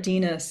Sarah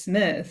Adina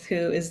Smith,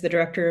 who is the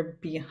director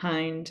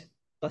behind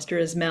Buster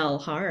Ismail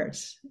Heart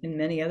and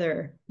many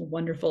other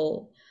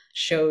wonderful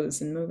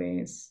shows and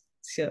movies.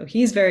 So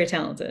he's very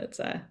talented.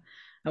 So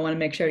I want to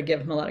make sure to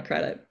give him a lot of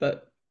credit.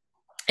 But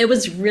it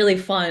was really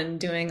fun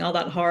doing all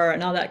that horror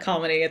and all that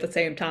comedy at the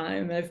same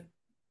time. I've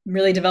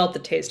really developed a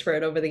taste for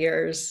it over the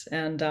years.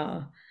 And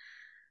yeah,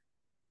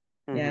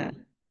 Hmm.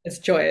 it's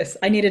joyous.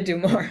 I need to do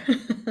more.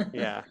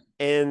 Yeah.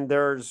 And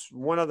there's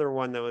one other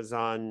one that's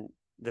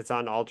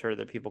on Alter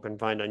that people can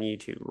find on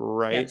YouTube,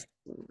 right? Yes.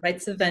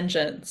 Rites of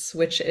Vengeance,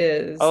 which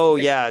is Oh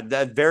yeah,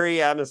 that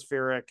very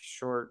atmospheric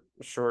short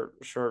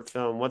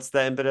film. What's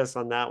the impetus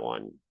on that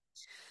one?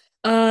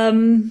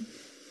 um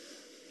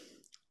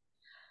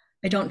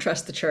I don't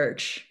trust the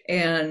church.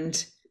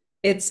 And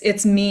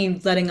it's me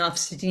letting off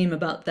steam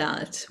about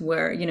that,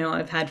 where,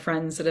 I've had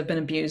friends that have been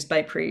abused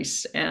by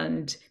priests,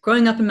 and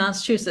growing up in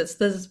Massachusetts,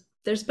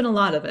 there's been a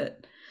lot of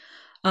it.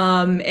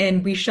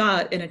 And we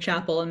shot in a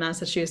chapel in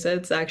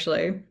Massachusetts,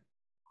 actually.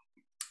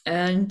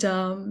 And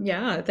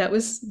yeah, that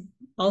was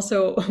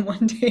also a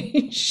one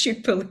day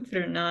shoot, believe it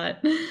or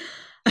not.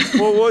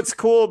 Well, what's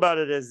cool about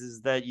it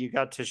is that you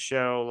got to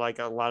show like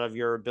a lot of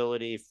your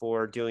ability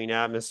for doing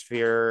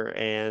atmosphere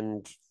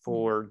and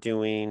for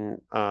doing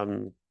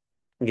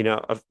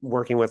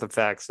working with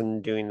effects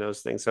and doing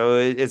those things. So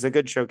it's a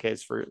good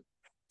showcase for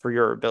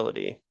your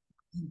ability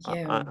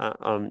Thank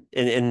you.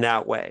 in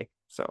that way.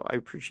 So I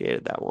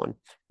appreciated that one.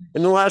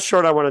 And the last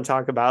short I want to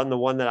talk about, and the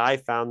one that I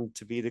found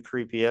to be the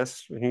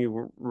creepiest,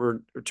 you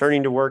were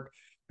returning to work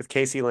with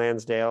Casey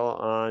Lansdale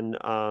on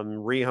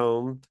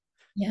Rehome.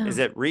 Yeah. Is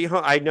it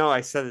Rehome? I know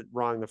I said it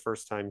wrong the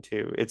first time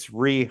too. It's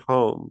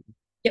Rehome,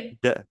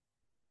 Yep.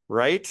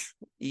 right?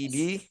 Yes.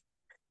 ED.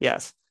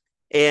 Yes.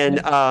 And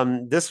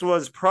Yep. this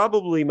was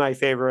probably my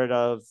favorite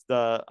of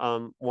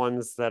the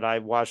ones that I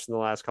watched in the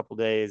last couple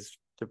days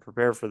to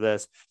prepare for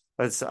this.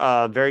 It's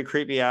very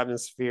creepy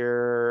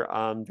atmosphere,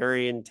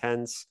 very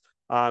intense,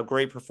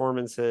 great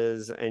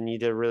performances, and you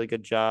did a really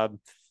good job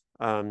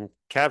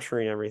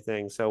capturing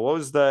everything. So, what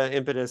was the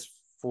impetus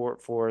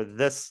for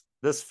this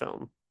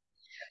film?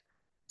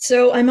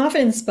 So I'm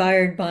often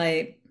inspired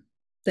by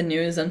the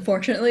news,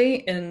 unfortunately,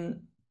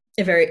 in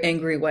a very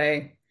angry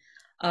way.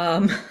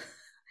 Um,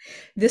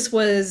 this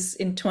was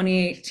in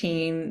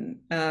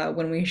 2018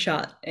 when we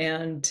shot,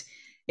 and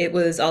it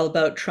was all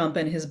about Trump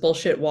and his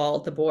bullshit wall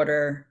at the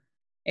border.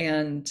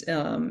 And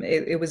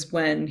it was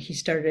when he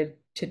started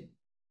to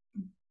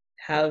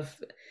have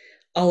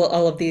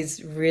all of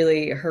these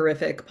really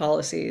horrific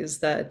policies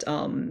that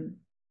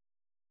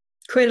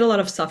created a lot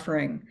of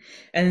suffering.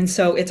 And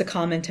so it's a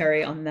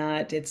commentary on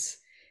that. It's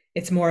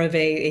more of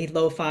a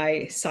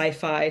lo-fi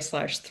sci-fi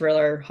slash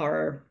thriller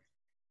horror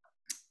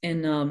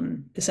in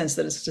the sense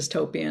that it's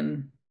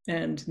dystopian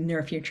and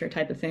near future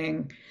type of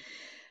thing.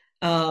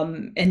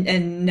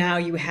 And now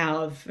you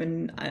have,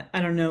 and I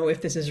don't know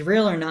if this is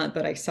real or not,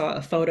 but I saw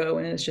a photo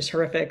and it's just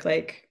horrific.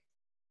 Like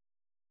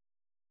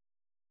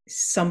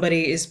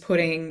somebody is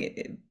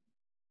putting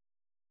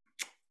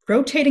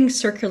rotating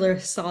circular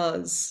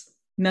saws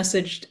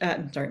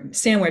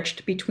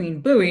sandwiched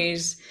between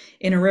buoys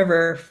in a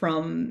river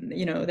from,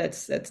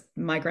 that's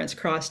migrants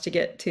cross to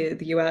get to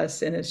the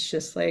US. And it's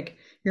just like,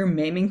 you're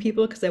maiming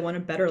people because they want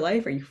a better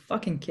life. Are you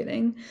fucking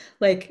kidding?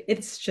 Like,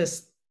 it's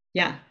just,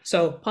 yeah.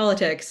 So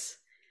politics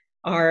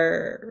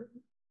are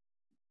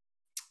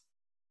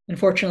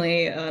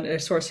unfortunately a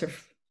source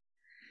of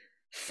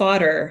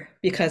fodder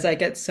because I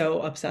get so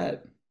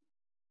upset,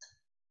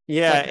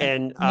 Yeah, like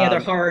and any other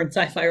horror and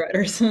sci-fi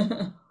writers.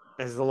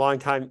 as the long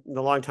time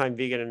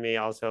vegan in me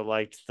also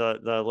liked the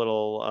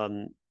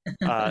little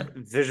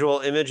visual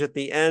image at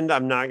the end.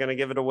 I'm not gonna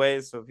give it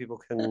away so people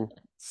can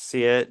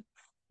see it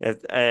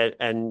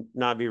and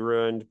not be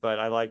ruined, but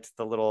I liked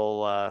the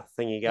little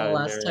thing you The got in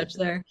last there. touch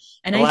there.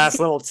 And The last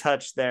little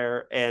touch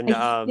there. And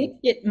I think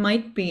it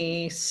might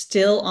be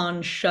still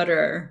on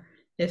Shudder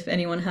if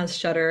anyone has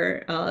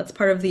Shudder. It's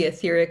part of the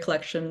Etheria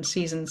collection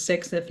season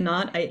 6. If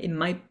not, it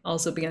might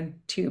also be on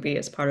Tubi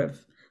as part of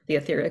the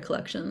Etheria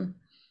collection.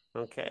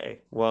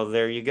 Okay, well,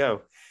 there you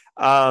go.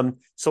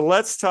 So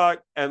let's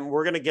talk, and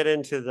we're going to get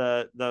into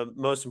the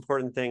most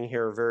important thing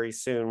here very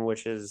soon,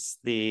 which is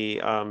the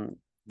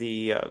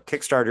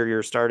Kickstarter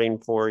you're starting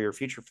for your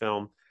feature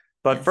film.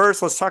 But Yes.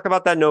 first, let's talk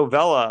about that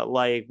novella.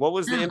 Like, what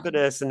was the Oh.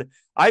 impetus? And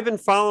I've been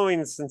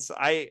following since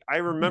I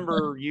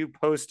remember you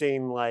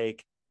posting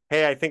like,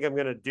 "Hey, I think I'm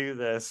going to do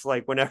this."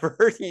 Like, whenever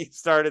you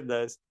started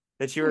this,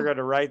 that you were going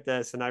to write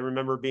this, and I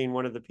remember being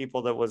one of the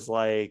people that was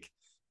like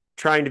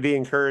trying to be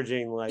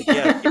encouraging, like,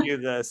 yeah, you do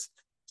this,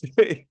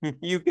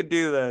 you could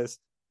do this.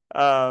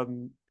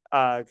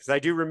 Because I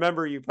do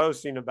remember you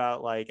posting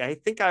about like, I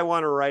think I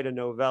want to write a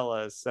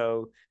novella,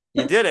 so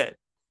you did it,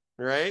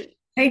 right?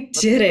 I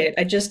did it.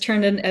 I just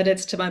turned in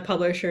edits to my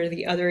publisher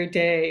the other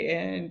day,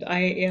 and I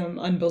am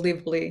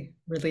unbelievably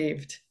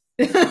relieved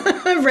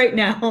right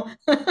now.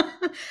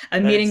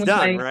 I'm That meeting it's with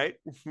done, my right?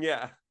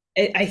 Yeah.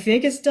 I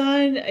think it's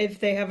done. If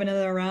they have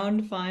another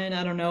round, fine.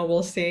 I don't know.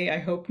 We'll see. I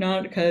hope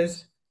not,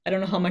 because I don't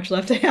know how much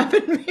left I have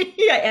in me.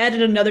 I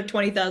added another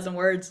 20,000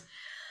 words.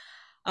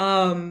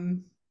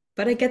 Um,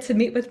 but I get to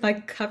meet with my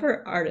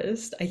cover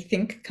artist, I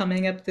think,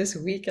 coming up this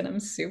week, and I'm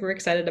super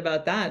excited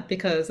about that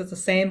because it's the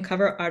same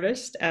cover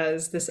artist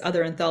as this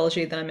other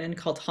anthology that I'm in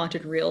called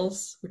Haunted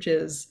Reels, which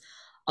is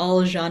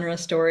all genre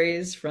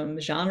stories from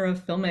genre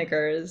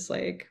filmmakers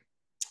like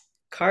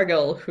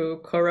Cargill, who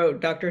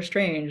co-wrote Doctor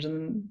Strange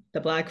and the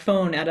Black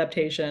Phone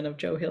adaptation of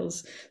Joe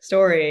Hill's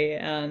story,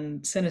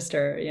 and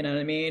Sinister, you know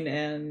what I mean?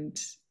 And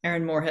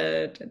Aaron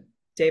Moorhead,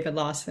 David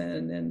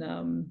Lawson,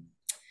 and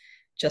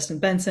Justin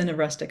Benson of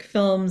Rustic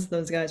Films.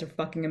 Those guys are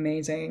fucking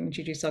amazing.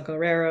 Gigi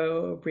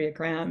Saccharero, Bria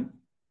Grant.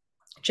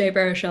 Jay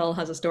Baruchel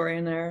has a story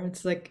in there.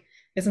 It's like,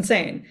 it's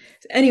insane.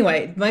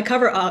 Anyway, my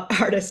cover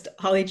artist,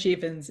 Holly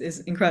Chiefins,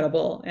 is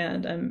incredible,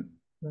 and I'm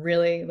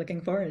really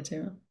looking forward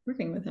to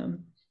working with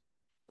him.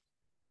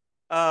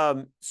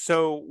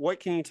 So what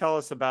can you tell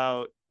us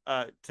about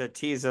to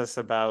tease us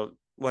about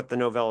what the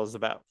novella is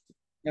about?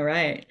 All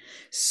right.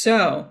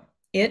 So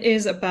It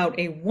is about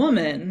a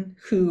woman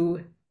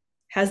who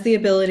has the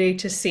ability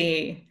to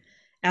see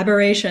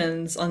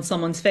aberrations on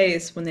someone's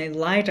face when they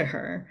lie to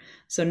her.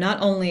 So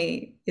not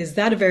only is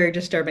that a very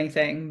disturbing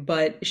thing,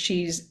 but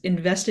she's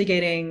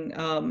investigating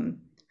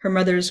her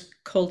mother's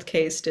cold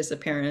case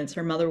disappearance.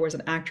 Her mother was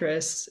an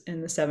actress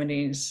in the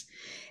 70s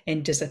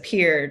and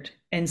disappeared.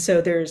 And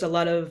so there's a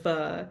lot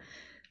of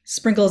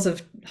sprinkles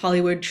of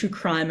Hollywood true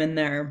crime in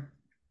there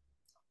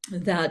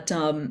that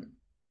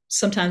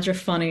sometimes are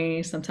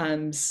funny,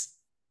 sometimes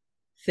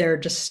they're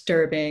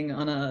disturbing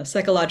on a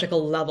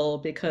psychological level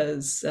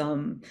because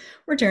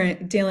we're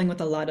dealing with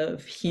a lot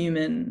of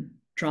human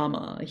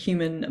drama,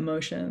 human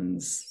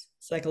emotions,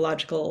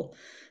 psychological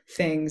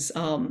things.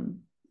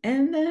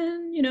 And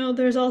then,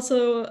 there's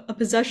also a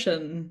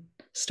possession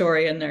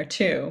story in there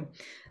too.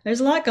 There's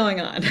a lot going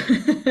on.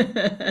 It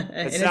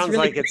And it's sounds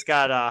really like it's great.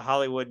 got a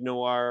Hollywood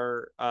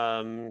noir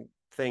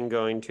thing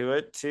going to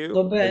it A too.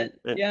 little And bit.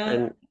 and, Yeah.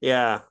 and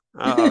yeah,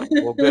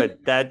 well, good.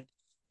 That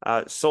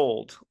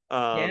sold.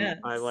 I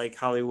Yes. like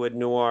Hollywood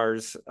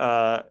noirs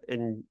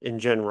in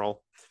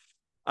general.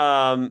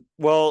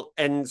 Well,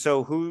 and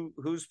so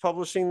who's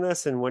publishing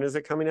this and when is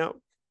it coming out?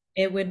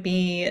 It would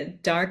be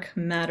Dark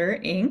Matter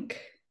Inc.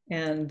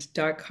 and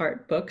Dark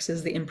Heart Books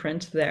is the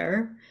imprint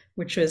there,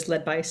 which was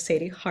led by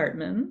Sadie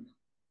Hartman,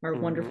 our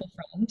Mhm. wonderful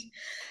friend.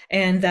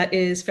 And that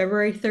is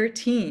February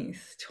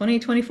 13th,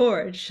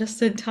 2024,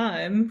 just in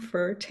time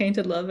for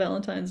Tainted Love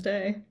Valentine's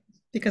Day,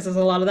 because there's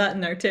a lot of that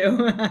in there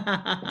too.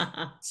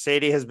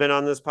 Sadie has been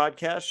on this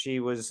podcast. She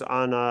was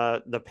on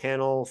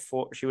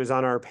she was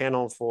on our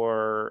panel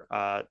for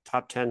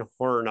top 10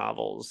 horror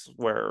novels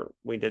where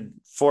we did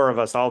four of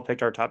us all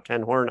picked our top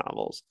 10 horror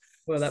novels.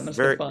 Well, that must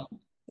have Very been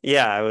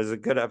Yeah, it was a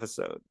good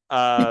episode.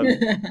 fun.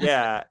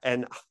 Yeah,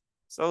 and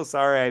so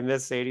sorry I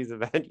missed Sadie's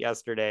event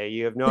yesterday.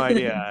 You have no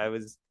idea. I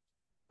was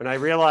when I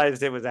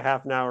realized it was a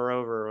half an hour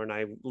over when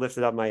I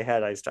lifted up my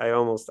head, I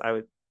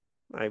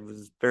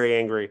was very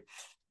angry.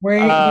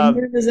 When Um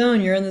you're in the zone,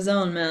 you're in the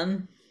zone,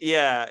 man.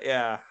 yeah,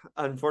 yeah.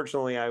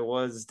 Unfortunately, I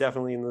was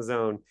definitely in the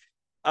zone.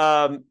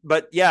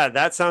 But yeah,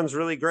 that sounds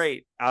really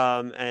great.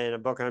 And a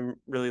book I'm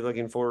really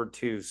looking forward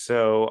to.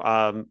 So,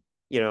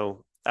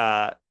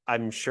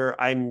 I'm sure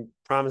I'm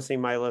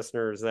promising my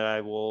listeners that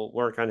I will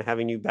work on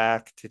having you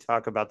back to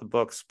talk about the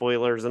book,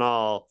 spoilers and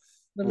all,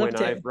 Would love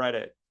when I've to. read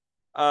it.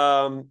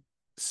 Um,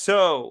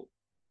 so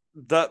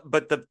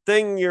the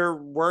thing you're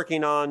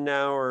working on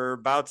now or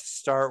about to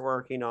start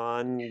working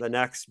on, the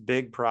next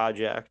big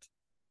project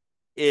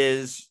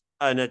is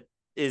an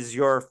is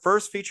your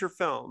first feature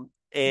film,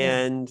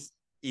 Yeah, and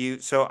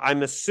so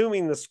I'm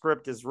assuming the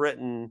script is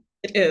written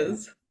it and,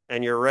 is.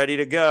 and you're ready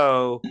to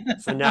go.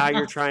 So now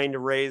you're trying to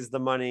raise the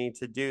money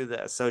to do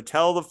this. So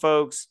tell the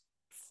folks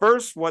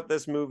first what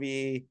this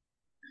movie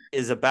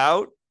is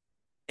about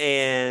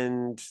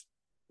and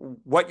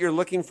what you're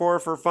looking for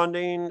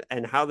funding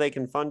and how they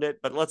can fund it.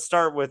 But let's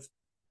start with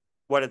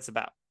what it's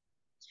about.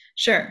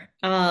 Sure.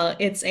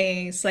 It's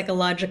a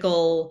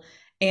psychological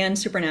and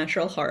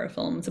supernatural horror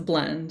film. It's a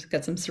blend.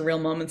 Got some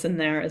surreal moments in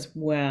there as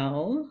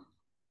well.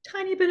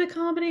 Tiny bit of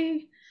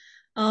comedy,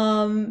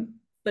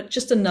 but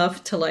just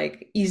enough to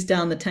like ease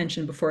down the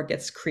tension before it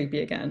gets creepy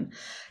again.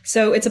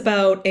 So it's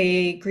about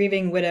a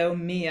grieving widow,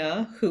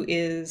 Mia, who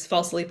is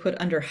falsely put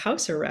under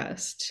house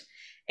arrest.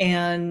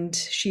 And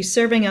she's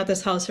serving out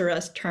this house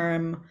arrest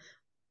term.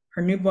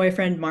 Her new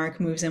boyfriend Mark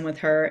moves in with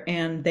her,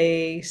 and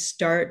they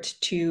start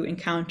to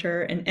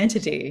encounter an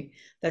entity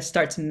that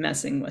starts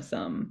messing with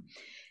them,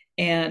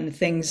 and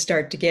things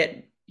start to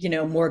get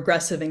more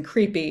aggressive and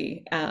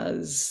creepy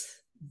as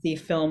the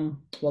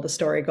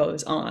story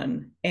goes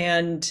on.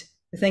 And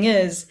the thing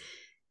is,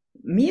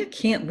 Mia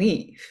can't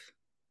leave.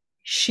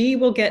 She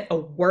will get a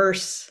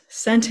worse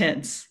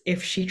sentence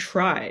if she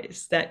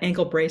tries. That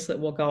ankle bracelet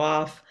will go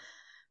off,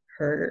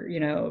 her,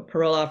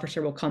 parole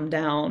officer will come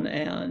down,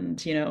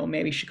 and,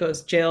 maybe she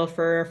goes to jail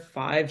for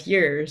 5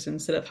 years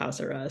instead of house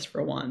arrest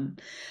for one.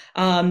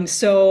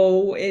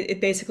 So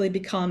it basically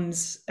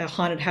becomes a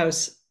haunted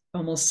house,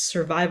 almost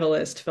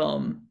survivalist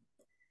film.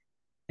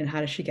 And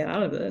how does she get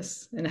out of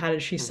this? And how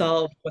does she Mm-hmm.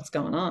 solve what's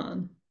going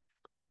on?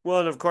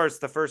 Well, and of course,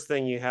 the first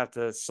thing you have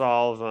to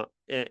solve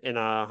in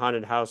a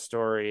haunted house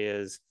story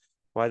is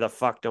why the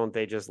fuck don't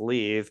they just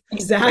leave? So,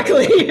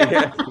 Exactly.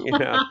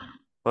 yeah,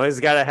 always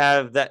got to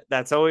have that.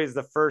 That's always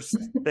the first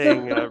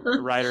thing a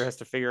writer has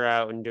to figure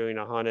out when doing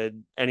a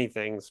haunted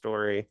anything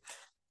story.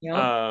 Yep.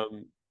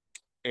 Um,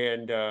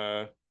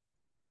 and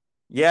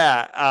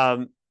yeah,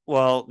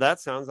 well, that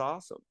sounds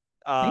awesome.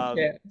 Thank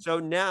you. So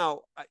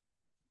now,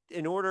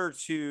 in order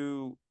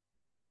to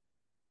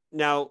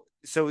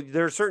so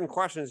there are certain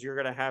questions you're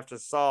going to have to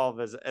solve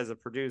as a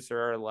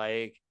producer,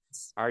 like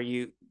are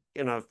you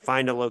going to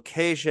find a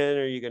location,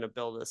 are you going to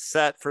build a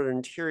set for the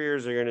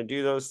interiors, are you going to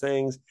do those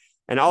things,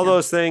 and all Yeah.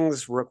 those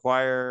things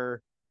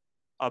require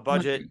a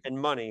budget Money. and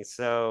money.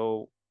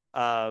 So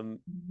um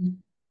Mhm.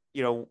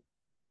 you know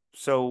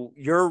so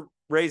you're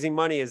raising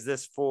money, is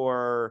this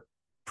for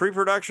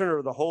pre-production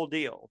or the whole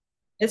deal?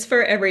 It's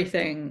for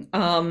everything.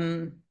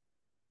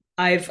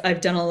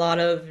 I've done a lot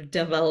of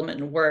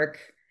development work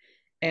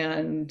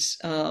and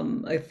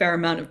a fair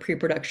amount of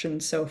pre-production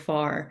so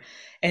far.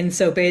 And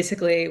so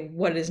basically,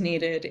 what is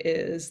needed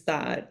is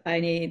that I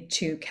need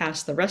to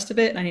cast the rest of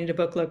it. I need to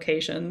book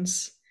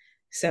locations.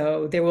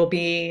 So there will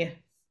be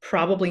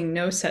probably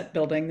no set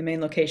building. The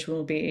main location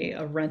will be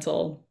a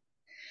rental.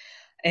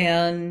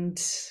 And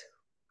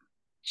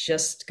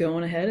just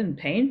going ahead and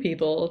paying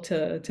people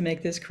to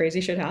make this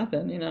crazy shit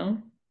happen, you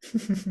know?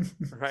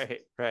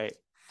 Right, right.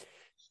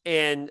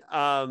 And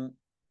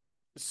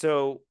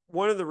so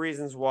one of the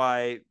reasons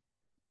why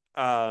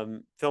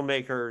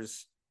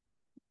filmmakers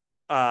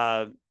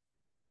uh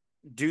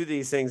do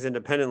these things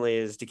independently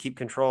is to keep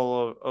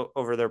control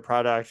over their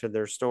product and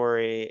their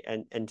story,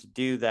 and to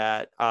do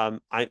that,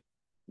 I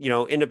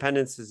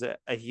independence is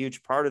a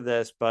huge part of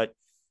this, but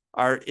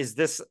are is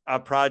this a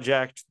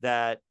project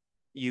that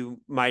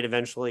you might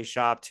eventually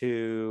shop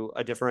to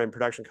a different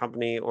production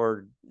company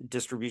or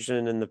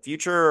distribution in the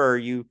future, or are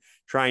you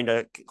trying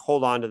to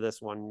hold on to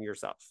this one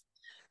yourself?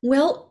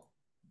 Well,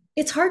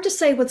 it's hard to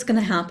say what's going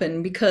to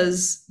happen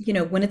because,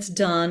 when it's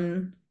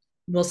done,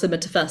 we'll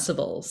submit to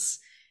festivals.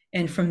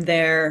 And from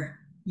there,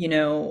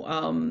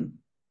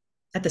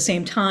 at the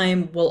same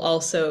time, we'll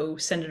also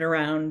send it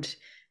around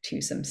to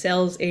some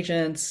sales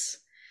agents.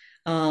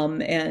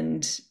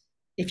 And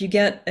if you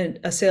get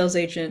a sales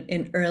agent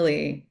in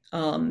early,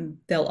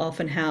 they'll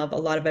often have a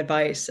lot of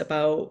advice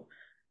about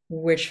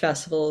which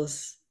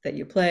festivals that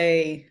you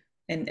play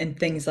and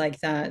things like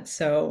that.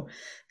 So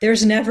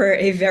there's never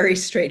a very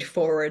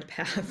straightforward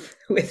path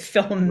with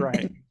film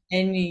Right. and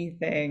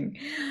anything.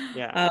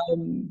 Yeah.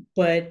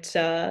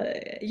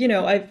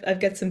 I've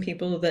got some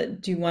people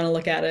that do want to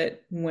look at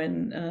it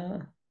when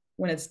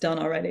it's done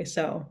already.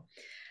 So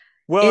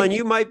Well, it, and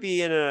you might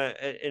be in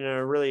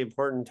a really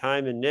important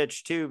time and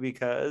niche too,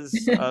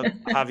 because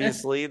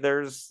obviously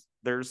there's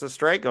a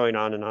strike going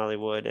on in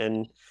Hollywood,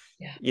 and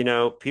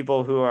yeah,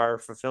 people who are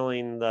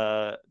fulfilling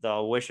the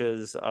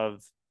wishes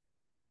of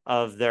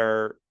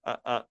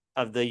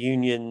the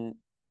union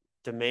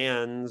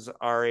demands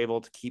are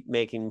able to keep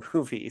making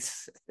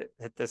movies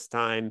at this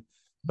time.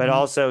 But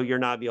also, you're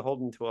not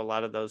beholden to a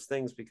lot of those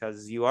things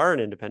because you are an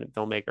independent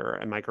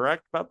filmmaker. Am I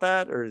correct about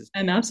that? Or is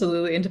I'm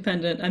absolutely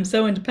independent. I'm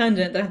so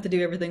independent that I have to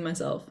do everything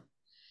myself.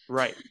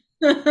 right?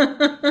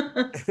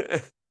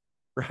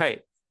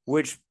 Right.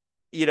 Which,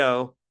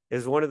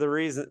 is one of the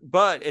reasons,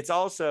 but it's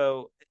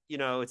also,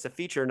 it's a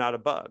feature, not a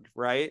bug,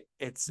 right?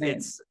 It's Right.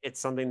 it's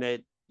it's something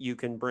that you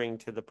can bring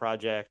to the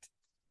project,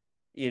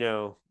 you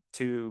know,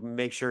 to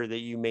make sure that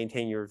you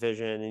maintain your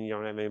vision and you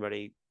don't have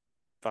anybody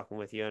fucking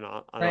with you and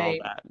all Right.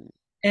 that.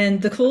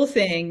 And the cool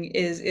thing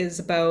is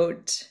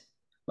about,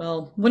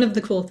 well, one of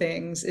the cool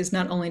things is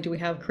not only do we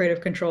have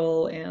creative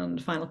control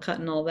and Final Cut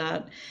and all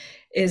that,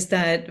 is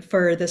that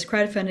for this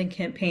crowdfunding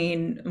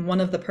campaign, one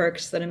of the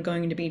perks that I'm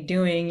going to be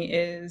doing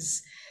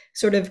is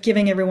sort of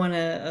giving everyone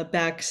a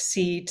back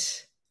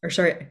seat, or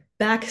sorry,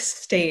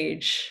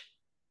 backstage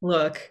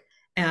look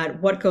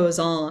at what goes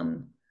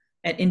on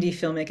at indie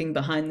filmmaking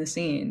behind the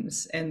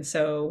scenes. And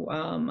so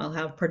I'll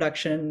have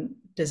production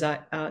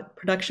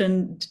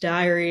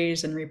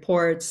diaries and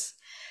reports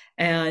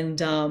and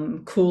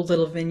cool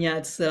little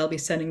vignettes that I'll be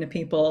sending to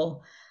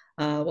people.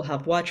 We'll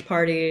have watch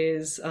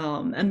parties.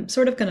 I'm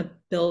sort of going to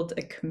build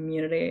a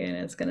community, and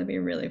it's going to be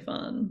really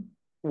fun.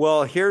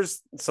 Well,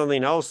 here's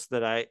something else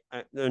that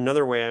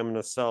another way I'm going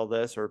to sell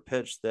this or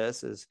pitch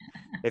this is,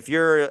 if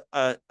you're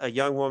a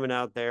young woman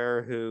out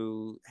there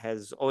who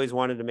has always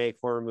wanted to make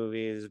horror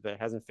movies but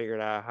hasn't figured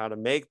out how to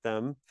make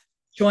them,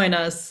 Join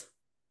us.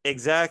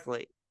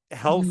 exactly,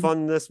 help Mhm.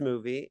 fund this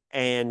movie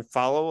and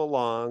follow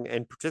along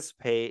and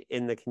participate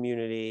in the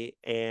community,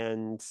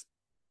 and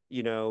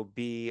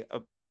be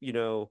a you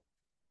know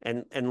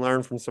and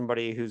learn from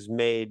somebody who's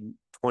made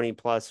 20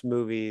 plus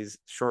movies,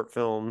 short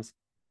films,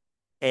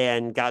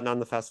 and gotten on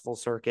the festival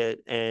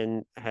circuit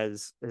and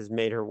has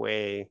made her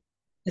way.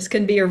 This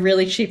can be a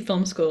really cheap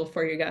film school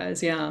for you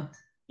guys. Yeah.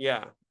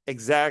 Yeah,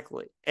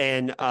 exactly.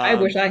 And I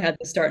wish I had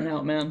this starting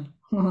out, man.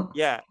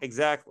 yeah,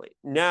 exactly.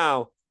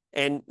 Now,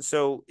 and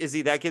so,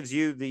 Izzy, that gives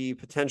you the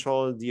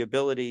potential, the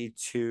ability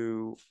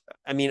to,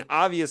 I mean,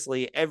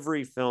 obviously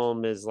every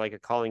film is like a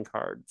calling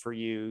card for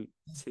you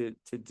to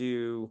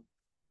do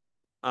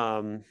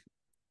um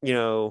you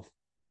know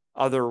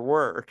other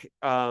work.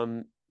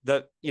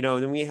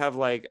 Then we have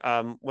like,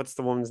 what's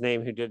the woman's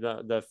name who did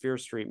the Fear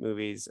Street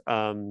movies?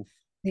 Hey,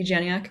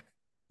 Janiak.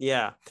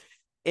 Yeah.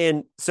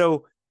 And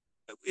so,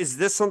 is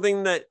this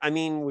something that, I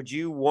mean, would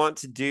you want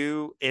to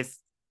do if,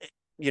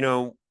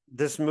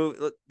 this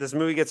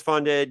movie gets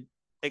funded,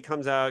 it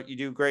comes out, you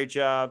do a great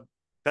job,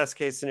 best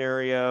case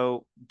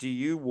scenario, do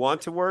you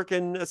want to work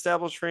in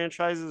established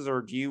franchises,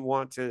 or do you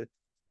want to,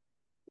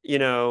 you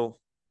know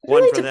It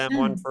one really for them,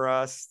 one depends. for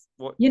us?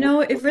 What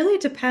It really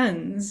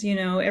depends.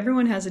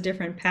 Everyone has a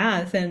different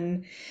path,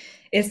 and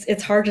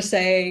it's hard to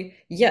say,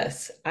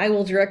 yes, I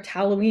will direct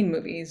Halloween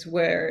movies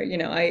where,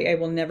 I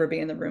will never be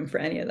in the room for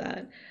any of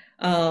that.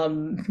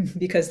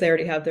 Because they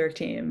already have their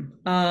team.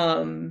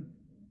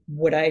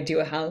 Would I do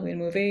a Halloween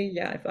movie?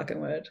 Yeah, I fucking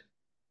would.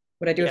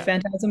 Would I do a Yeah,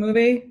 Phantasm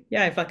movie?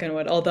 Yeah, I fucking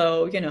would.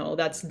 Although,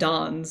 that's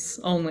Don's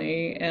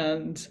only,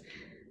 and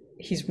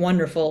he's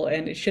wonderful,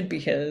 and it should be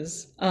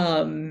his.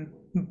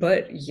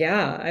 But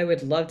yeah, I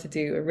would love to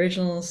do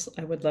originals.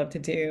 I would love to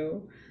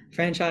do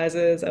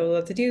franchises. I would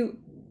love to do.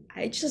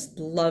 I just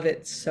love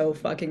it so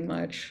fucking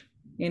much.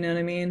 You know what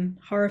I mean?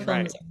 Horror films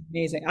right, are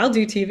amazing. I'll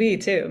do TV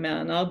too,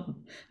 man.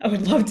 I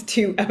would love to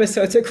do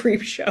episodes of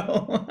Creep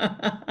Show.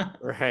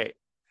 right.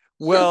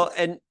 Well,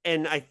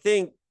 and I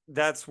think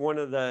that's one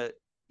of the,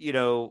 you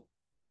know,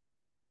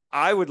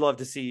 I would love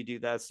to see you do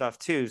that stuff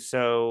too.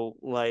 So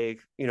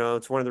like,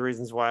 it's one of the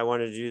reasons why I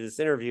wanted to do this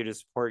interview to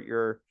support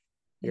your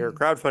Yeah.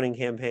 crowdfunding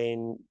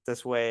campaign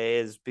this way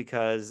is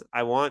because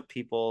I want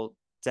people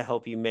to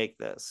help you make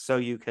this so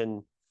you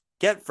can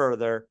get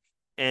further.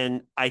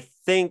 And I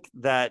think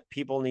that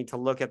people need to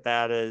look at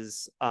that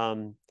as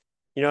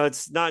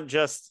it's not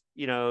just,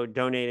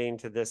 donating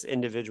to this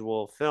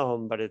individual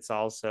film, but it's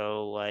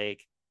also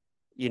like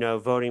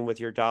voting with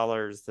your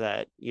dollars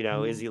that,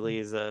 Izzy Lee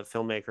is a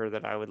filmmaker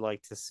that I would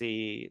like to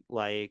see,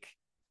 like,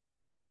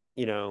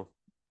 you know,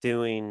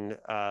 doing,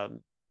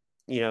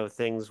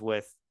 things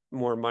with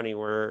more money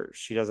where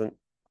she doesn't,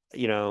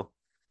 you know,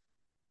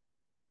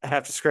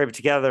 have to scrape it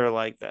together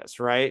like this,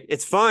 right?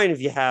 It's fine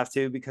if you have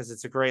to because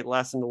it's a great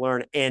lesson to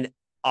learn. And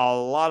a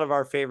lot of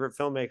our favorite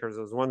filmmakers,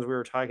 those ones we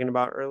were talking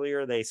about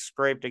earlier, they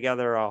scraped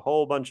together a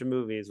whole bunch of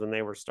movies when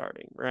they were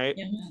starting, right?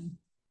 Yeah, man.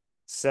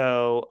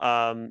 So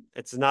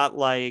it's not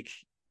like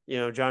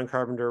John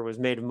Carpenter was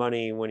made of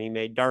money when he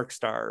made Dark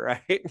Star,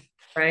 right?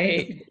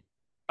 Right.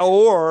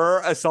 Or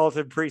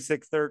Assaulted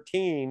Precinct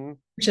 13,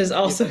 Which is you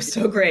also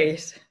so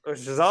great.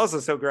 which is also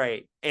so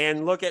great.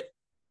 And look at,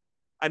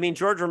 I mean,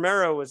 George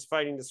Romero was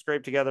fighting to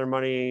scrape together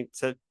money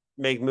to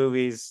make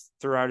movies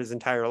throughout his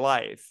entire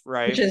life, Which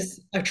right?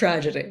 is a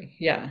tragedy.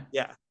 Yeah.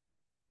 Yeah.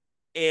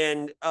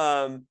 And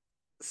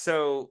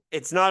so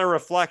it's not a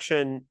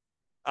reflection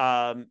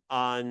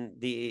on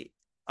the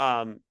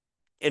um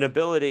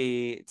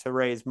inability to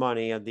raise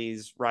money of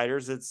these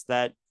writers. It's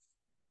that,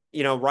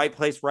 right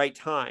place, right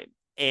time.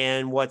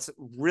 And what's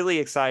really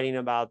exciting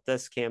about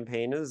this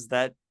campaign is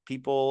that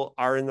people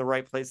are in the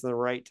right place in the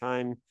right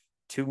time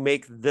to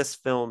make this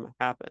film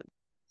happen,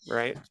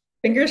 right?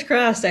 Fingers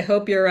crossed. I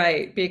hope you're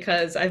right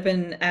because I've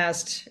been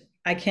asked,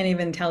 I can't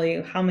even tell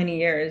you how many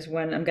years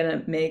when I'm going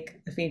to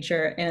make a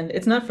feature. And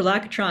it's not for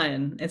lack of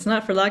trying, it's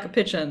not for lack of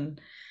pitching.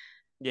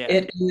 Yeah,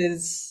 It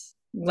is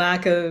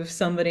lack of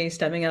somebody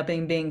stepping up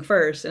and being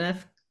first. And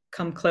I've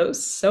come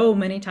close so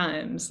many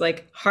times,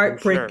 like I'm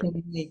sure.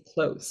 heartbreakingly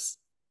close.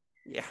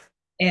 Yeah.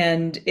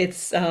 And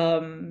it's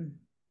the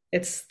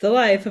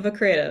life of a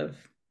creative.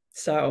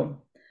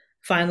 So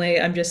finally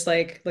I'm just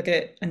like, look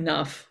at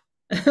enough.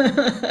 I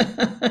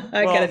Well,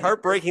 gotta do this.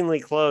 heartbreakingly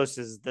close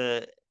is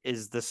the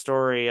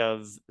story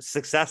of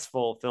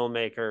successful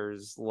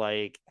filmmakers.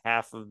 Like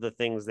half of the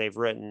things they've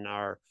written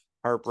are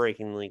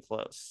heartbreakingly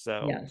close.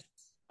 So Yes.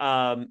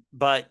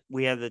 but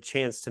we had the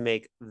chance to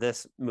make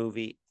this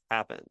movie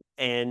happen.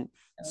 And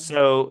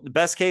so the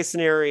best case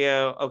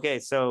scenario, okay,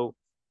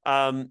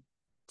 um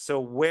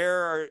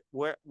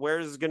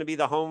where's going to be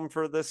the home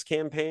for this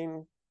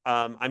campaign?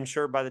 I'm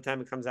sure by the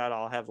time it comes out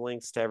I'll have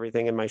links to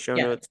everything in my show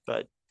Yeah, notes,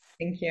 but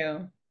thank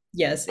you.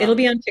 Yes, it'll um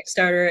be on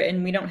Kickstarter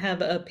and we don't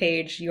have a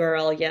page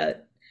URL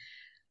yet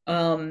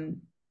um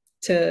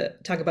to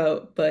talk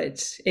about,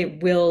 but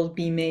it will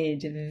be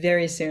made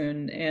very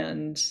soon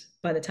and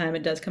by the time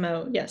it does come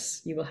out,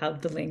 yes, you will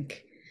have the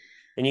link.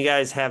 and you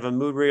guys have a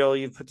mood reel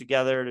you've put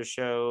together to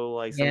show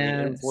like some of the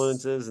Yes.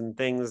 influences and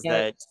things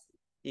Yep.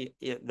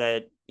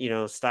 that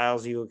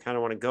styles you kind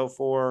of want to go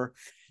for,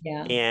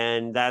 Yeah.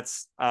 and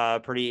that's a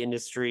pretty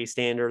industry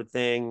standard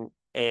thing.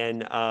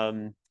 And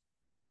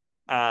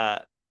uh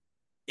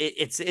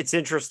it's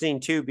interesting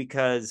too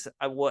because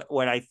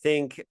what I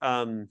think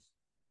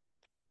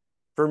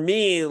for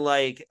me,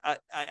 like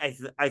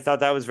I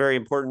thought that was very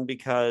important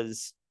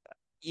because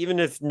even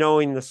if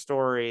knowing the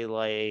story,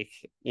 like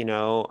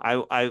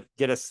I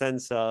get a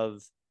sense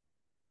of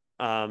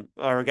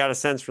or got a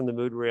sense from the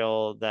mood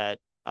reel that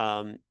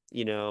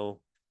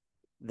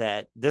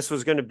that this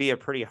was going to be a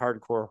pretty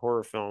hardcore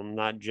horror film,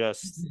 not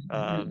just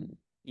that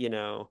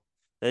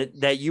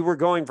you were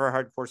going for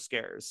hardcore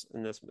scares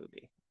in this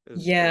movie.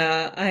 Is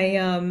Yeah,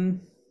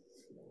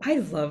 I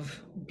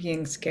love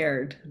being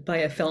scared by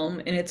a film,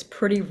 and it's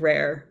pretty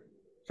rare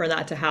for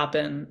that to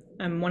happen.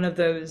 I'm one of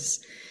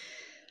those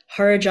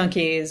horror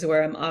junkies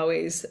where I'm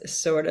always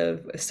sort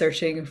of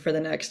searching for the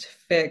next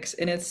fix,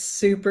 and it's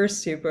super,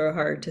 super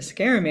hard to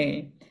scare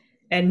me.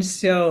 And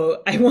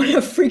so I want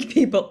to freak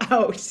people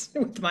out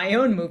with my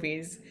own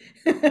movies,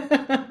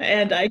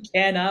 and I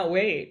cannot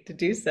wait to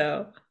do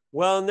so.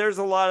 Well, and there's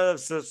a lot of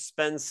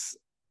suspense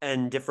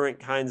and different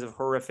kinds of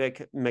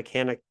horrific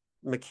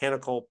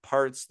mechanical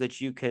parts that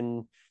you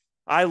can.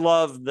 I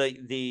love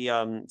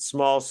the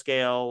small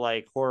scale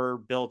like horror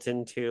built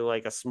into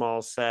like a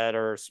small set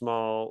or a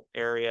small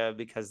area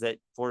because that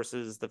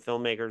forces the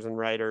filmmakers and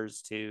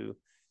writers to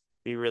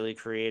be really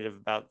creative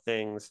about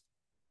things.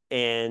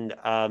 and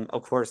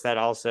of course that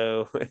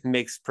also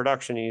makes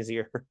production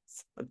easier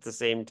at the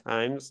same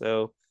time.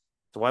 So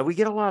that's why we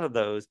get a lot of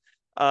those.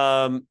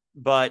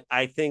 But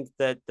I think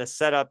that the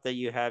setup that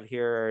you have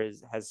here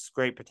has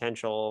great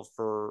potential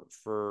for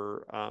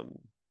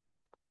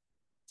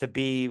to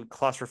be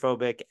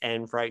claustrophobic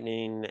and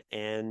frightening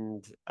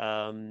and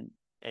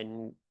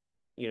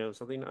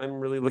something I'm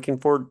really looking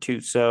forward to.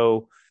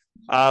 So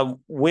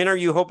when are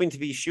you hoping to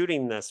be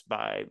shooting this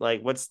by?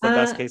 Like, what's the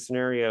best Uh, case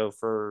scenario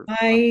for?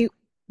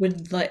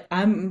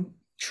 I'm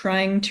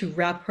trying to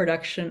wrap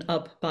production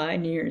up by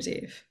New Year's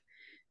Eve.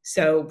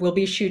 So we'll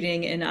be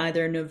shooting in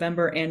either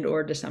November and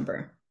or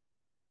December.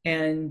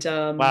 And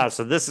Wow,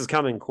 so this is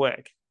coming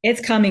quick.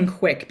 it's coming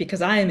quick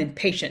because I am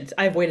impatient.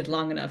 I've waited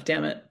long enough,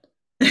 damn it.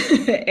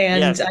 And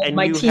Yes, I have and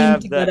my you team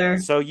have the together.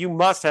 so you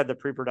must have the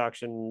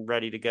pre-production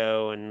ready to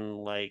go and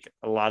like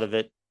a lot of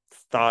it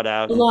thought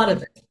out A and lot of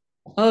planned. it.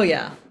 Oh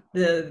yeah.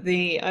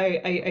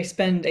 I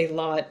spend a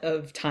lot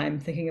of time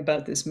thinking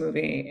about this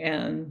movie,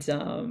 and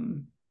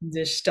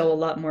there's still a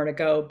lot more to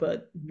go,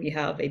 but we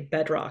have a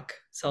bedrock,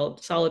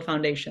 solid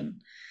foundation.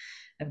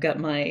 I've got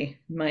my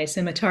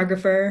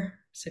cinematographer,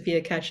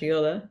 Sophia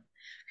Cacciola,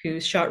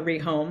 who's shot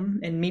Rehome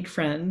and Meet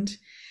Friend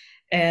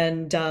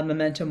and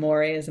Memento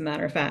Mori, as a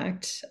matter of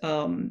fact.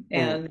 Mm,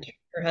 And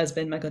her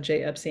husband, Michael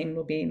J. Epstein,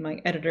 will be my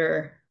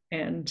editor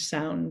and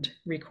sound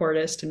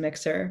recordist and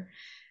mixer.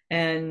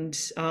 And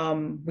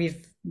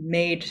we've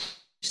made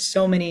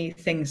so many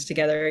things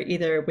together,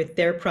 either with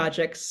their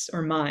projects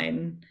or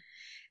mine.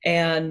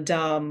 And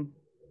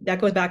that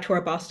goes back to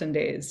our Boston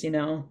days, you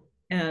know.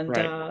 And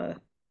right.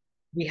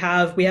 we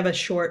have a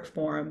short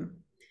form,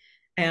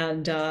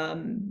 and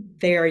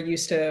they are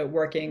used to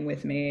working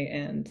with me,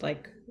 and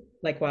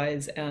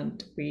likewise,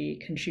 and we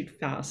can shoot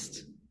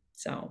fast.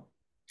 So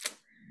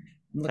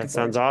I'm looking That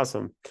forward sounds to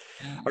awesome.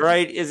 All it.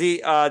 right,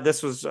 Izzy,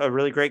 this was a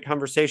really great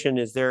conversation.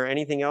 Is there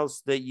anything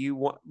else that you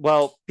want?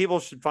 Well, people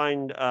should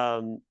find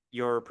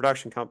your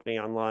production company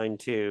online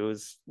too,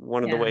 is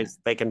one of the Yeah. ways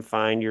they can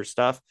find your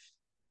stuff.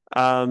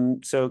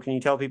 So can you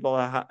tell people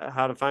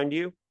how to find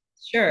you?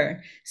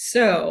 Sure.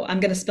 So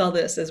I'm going to spell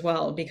this as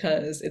well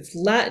because it's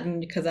Latin,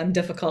 because I'm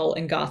difficult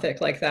and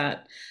Gothic like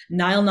that.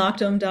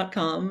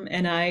 Nihilnoctem.com,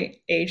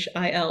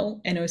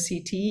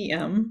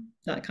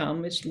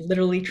 NIHILNOCTEM.com, which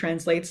literally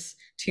translates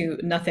to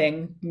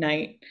nothing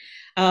night,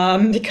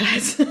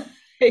 because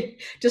I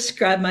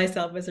describe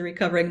myself as a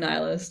recovering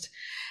nihilist.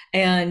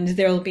 And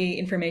there will be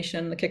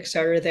information on the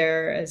Kickstarter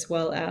there, as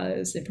well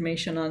as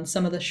information on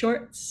some of the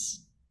shorts.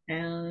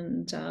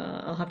 And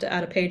I'll have to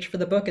add a page for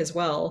the book as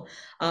well.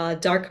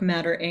 Dark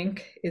Matter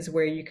Inc. is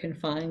where you can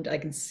find I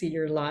Can See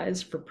Your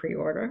Lies for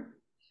pre-order.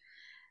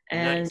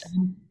 And Nice.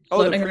 I'm Oh,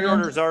 the floating around.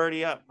 pre-order is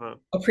already up, huh?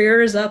 Oh,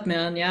 pre-order's up,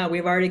 man. Yeah,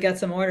 we've already got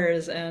some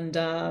orders, and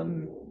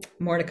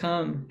more to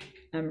come.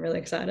 I'm really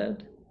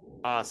excited.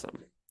 Awesome.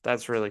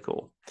 That's really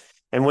cool.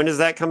 And when does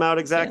that come out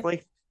Yeah.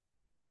 exactly?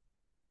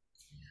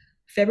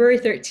 February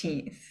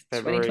 13th,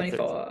 February 13th.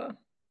 2024.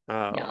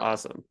 Oh, Yeah.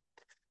 awesome.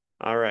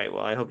 All right.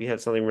 Well, I hope you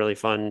have something really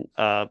fun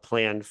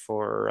planned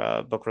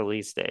for book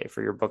release day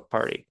for your book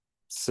party.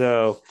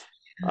 So,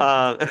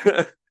 uh,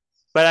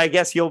 but I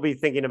guess you'll be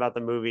thinking about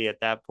the movie at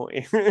that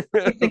point. Keep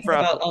thinking about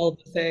Probably. all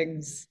the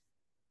things.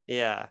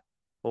 Yeah.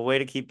 Well, way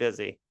to keep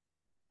busy.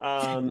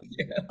 Um,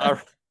 all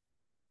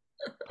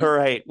all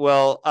right.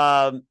 Well,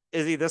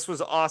 Izzy, this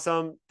was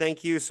awesome.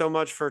 Thank you so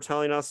much for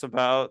telling us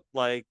about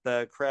like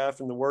the craft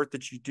and the work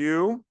that you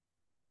do.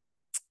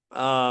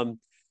 Um,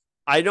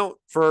 I don't,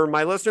 for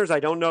my listeners, I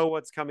don't know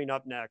what's coming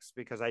up next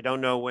because I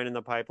don't know when in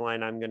the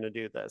pipeline I'm going to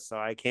do this. So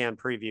I can't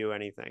preview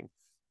anything.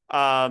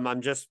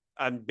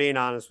 I'm being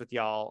honest with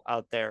y'all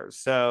out there.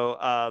 So,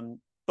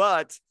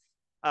 but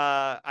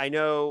I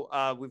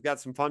know we've got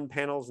some fun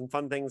panels and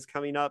fun things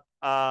coming up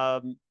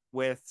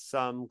with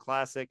some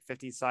classic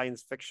 50s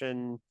science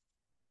fiction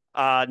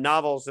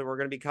novels that we're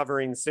going to be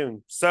covering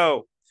soon.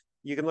 So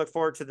you can look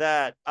forward to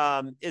that.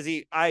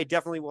 Izzy, I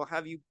definitely will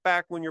have you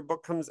back when your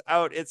book comes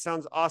out. It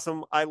sounds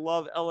awesome. I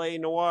love LA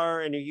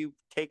Noir, and if you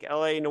take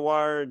LA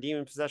Noir,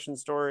 Demon Possession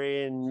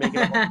Story, and make it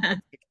a whole,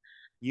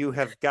 you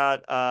have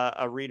got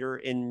a reader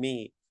in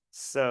me.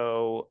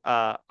 So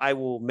I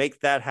will make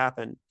that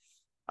happen.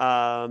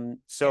 Yeah.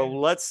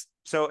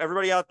 So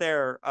everybody out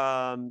there,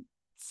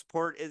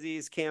 support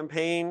Izzy's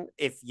campaign.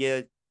 If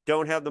you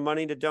don't have the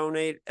money to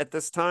donate at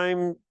this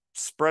time,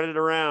 spread it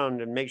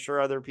around and make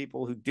sure other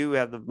people who do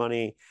have the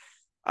money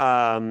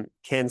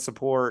can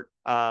support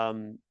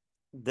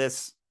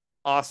this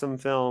awesome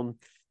film.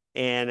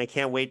 And I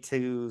can't wait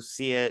to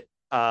see it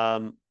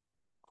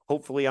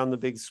hopefully on the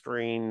big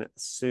screen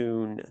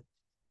soon.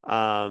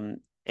 And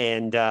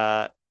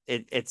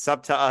it's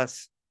up to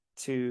us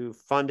to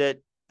fund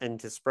it and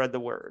to spread the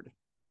word.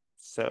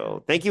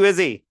 So thank you,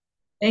 Izzy.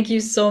 Thank you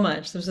so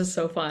much. This was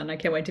so fun. I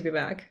can't wait to be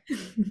back.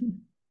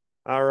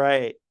 All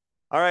right.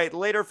 All right.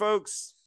 Later, folks.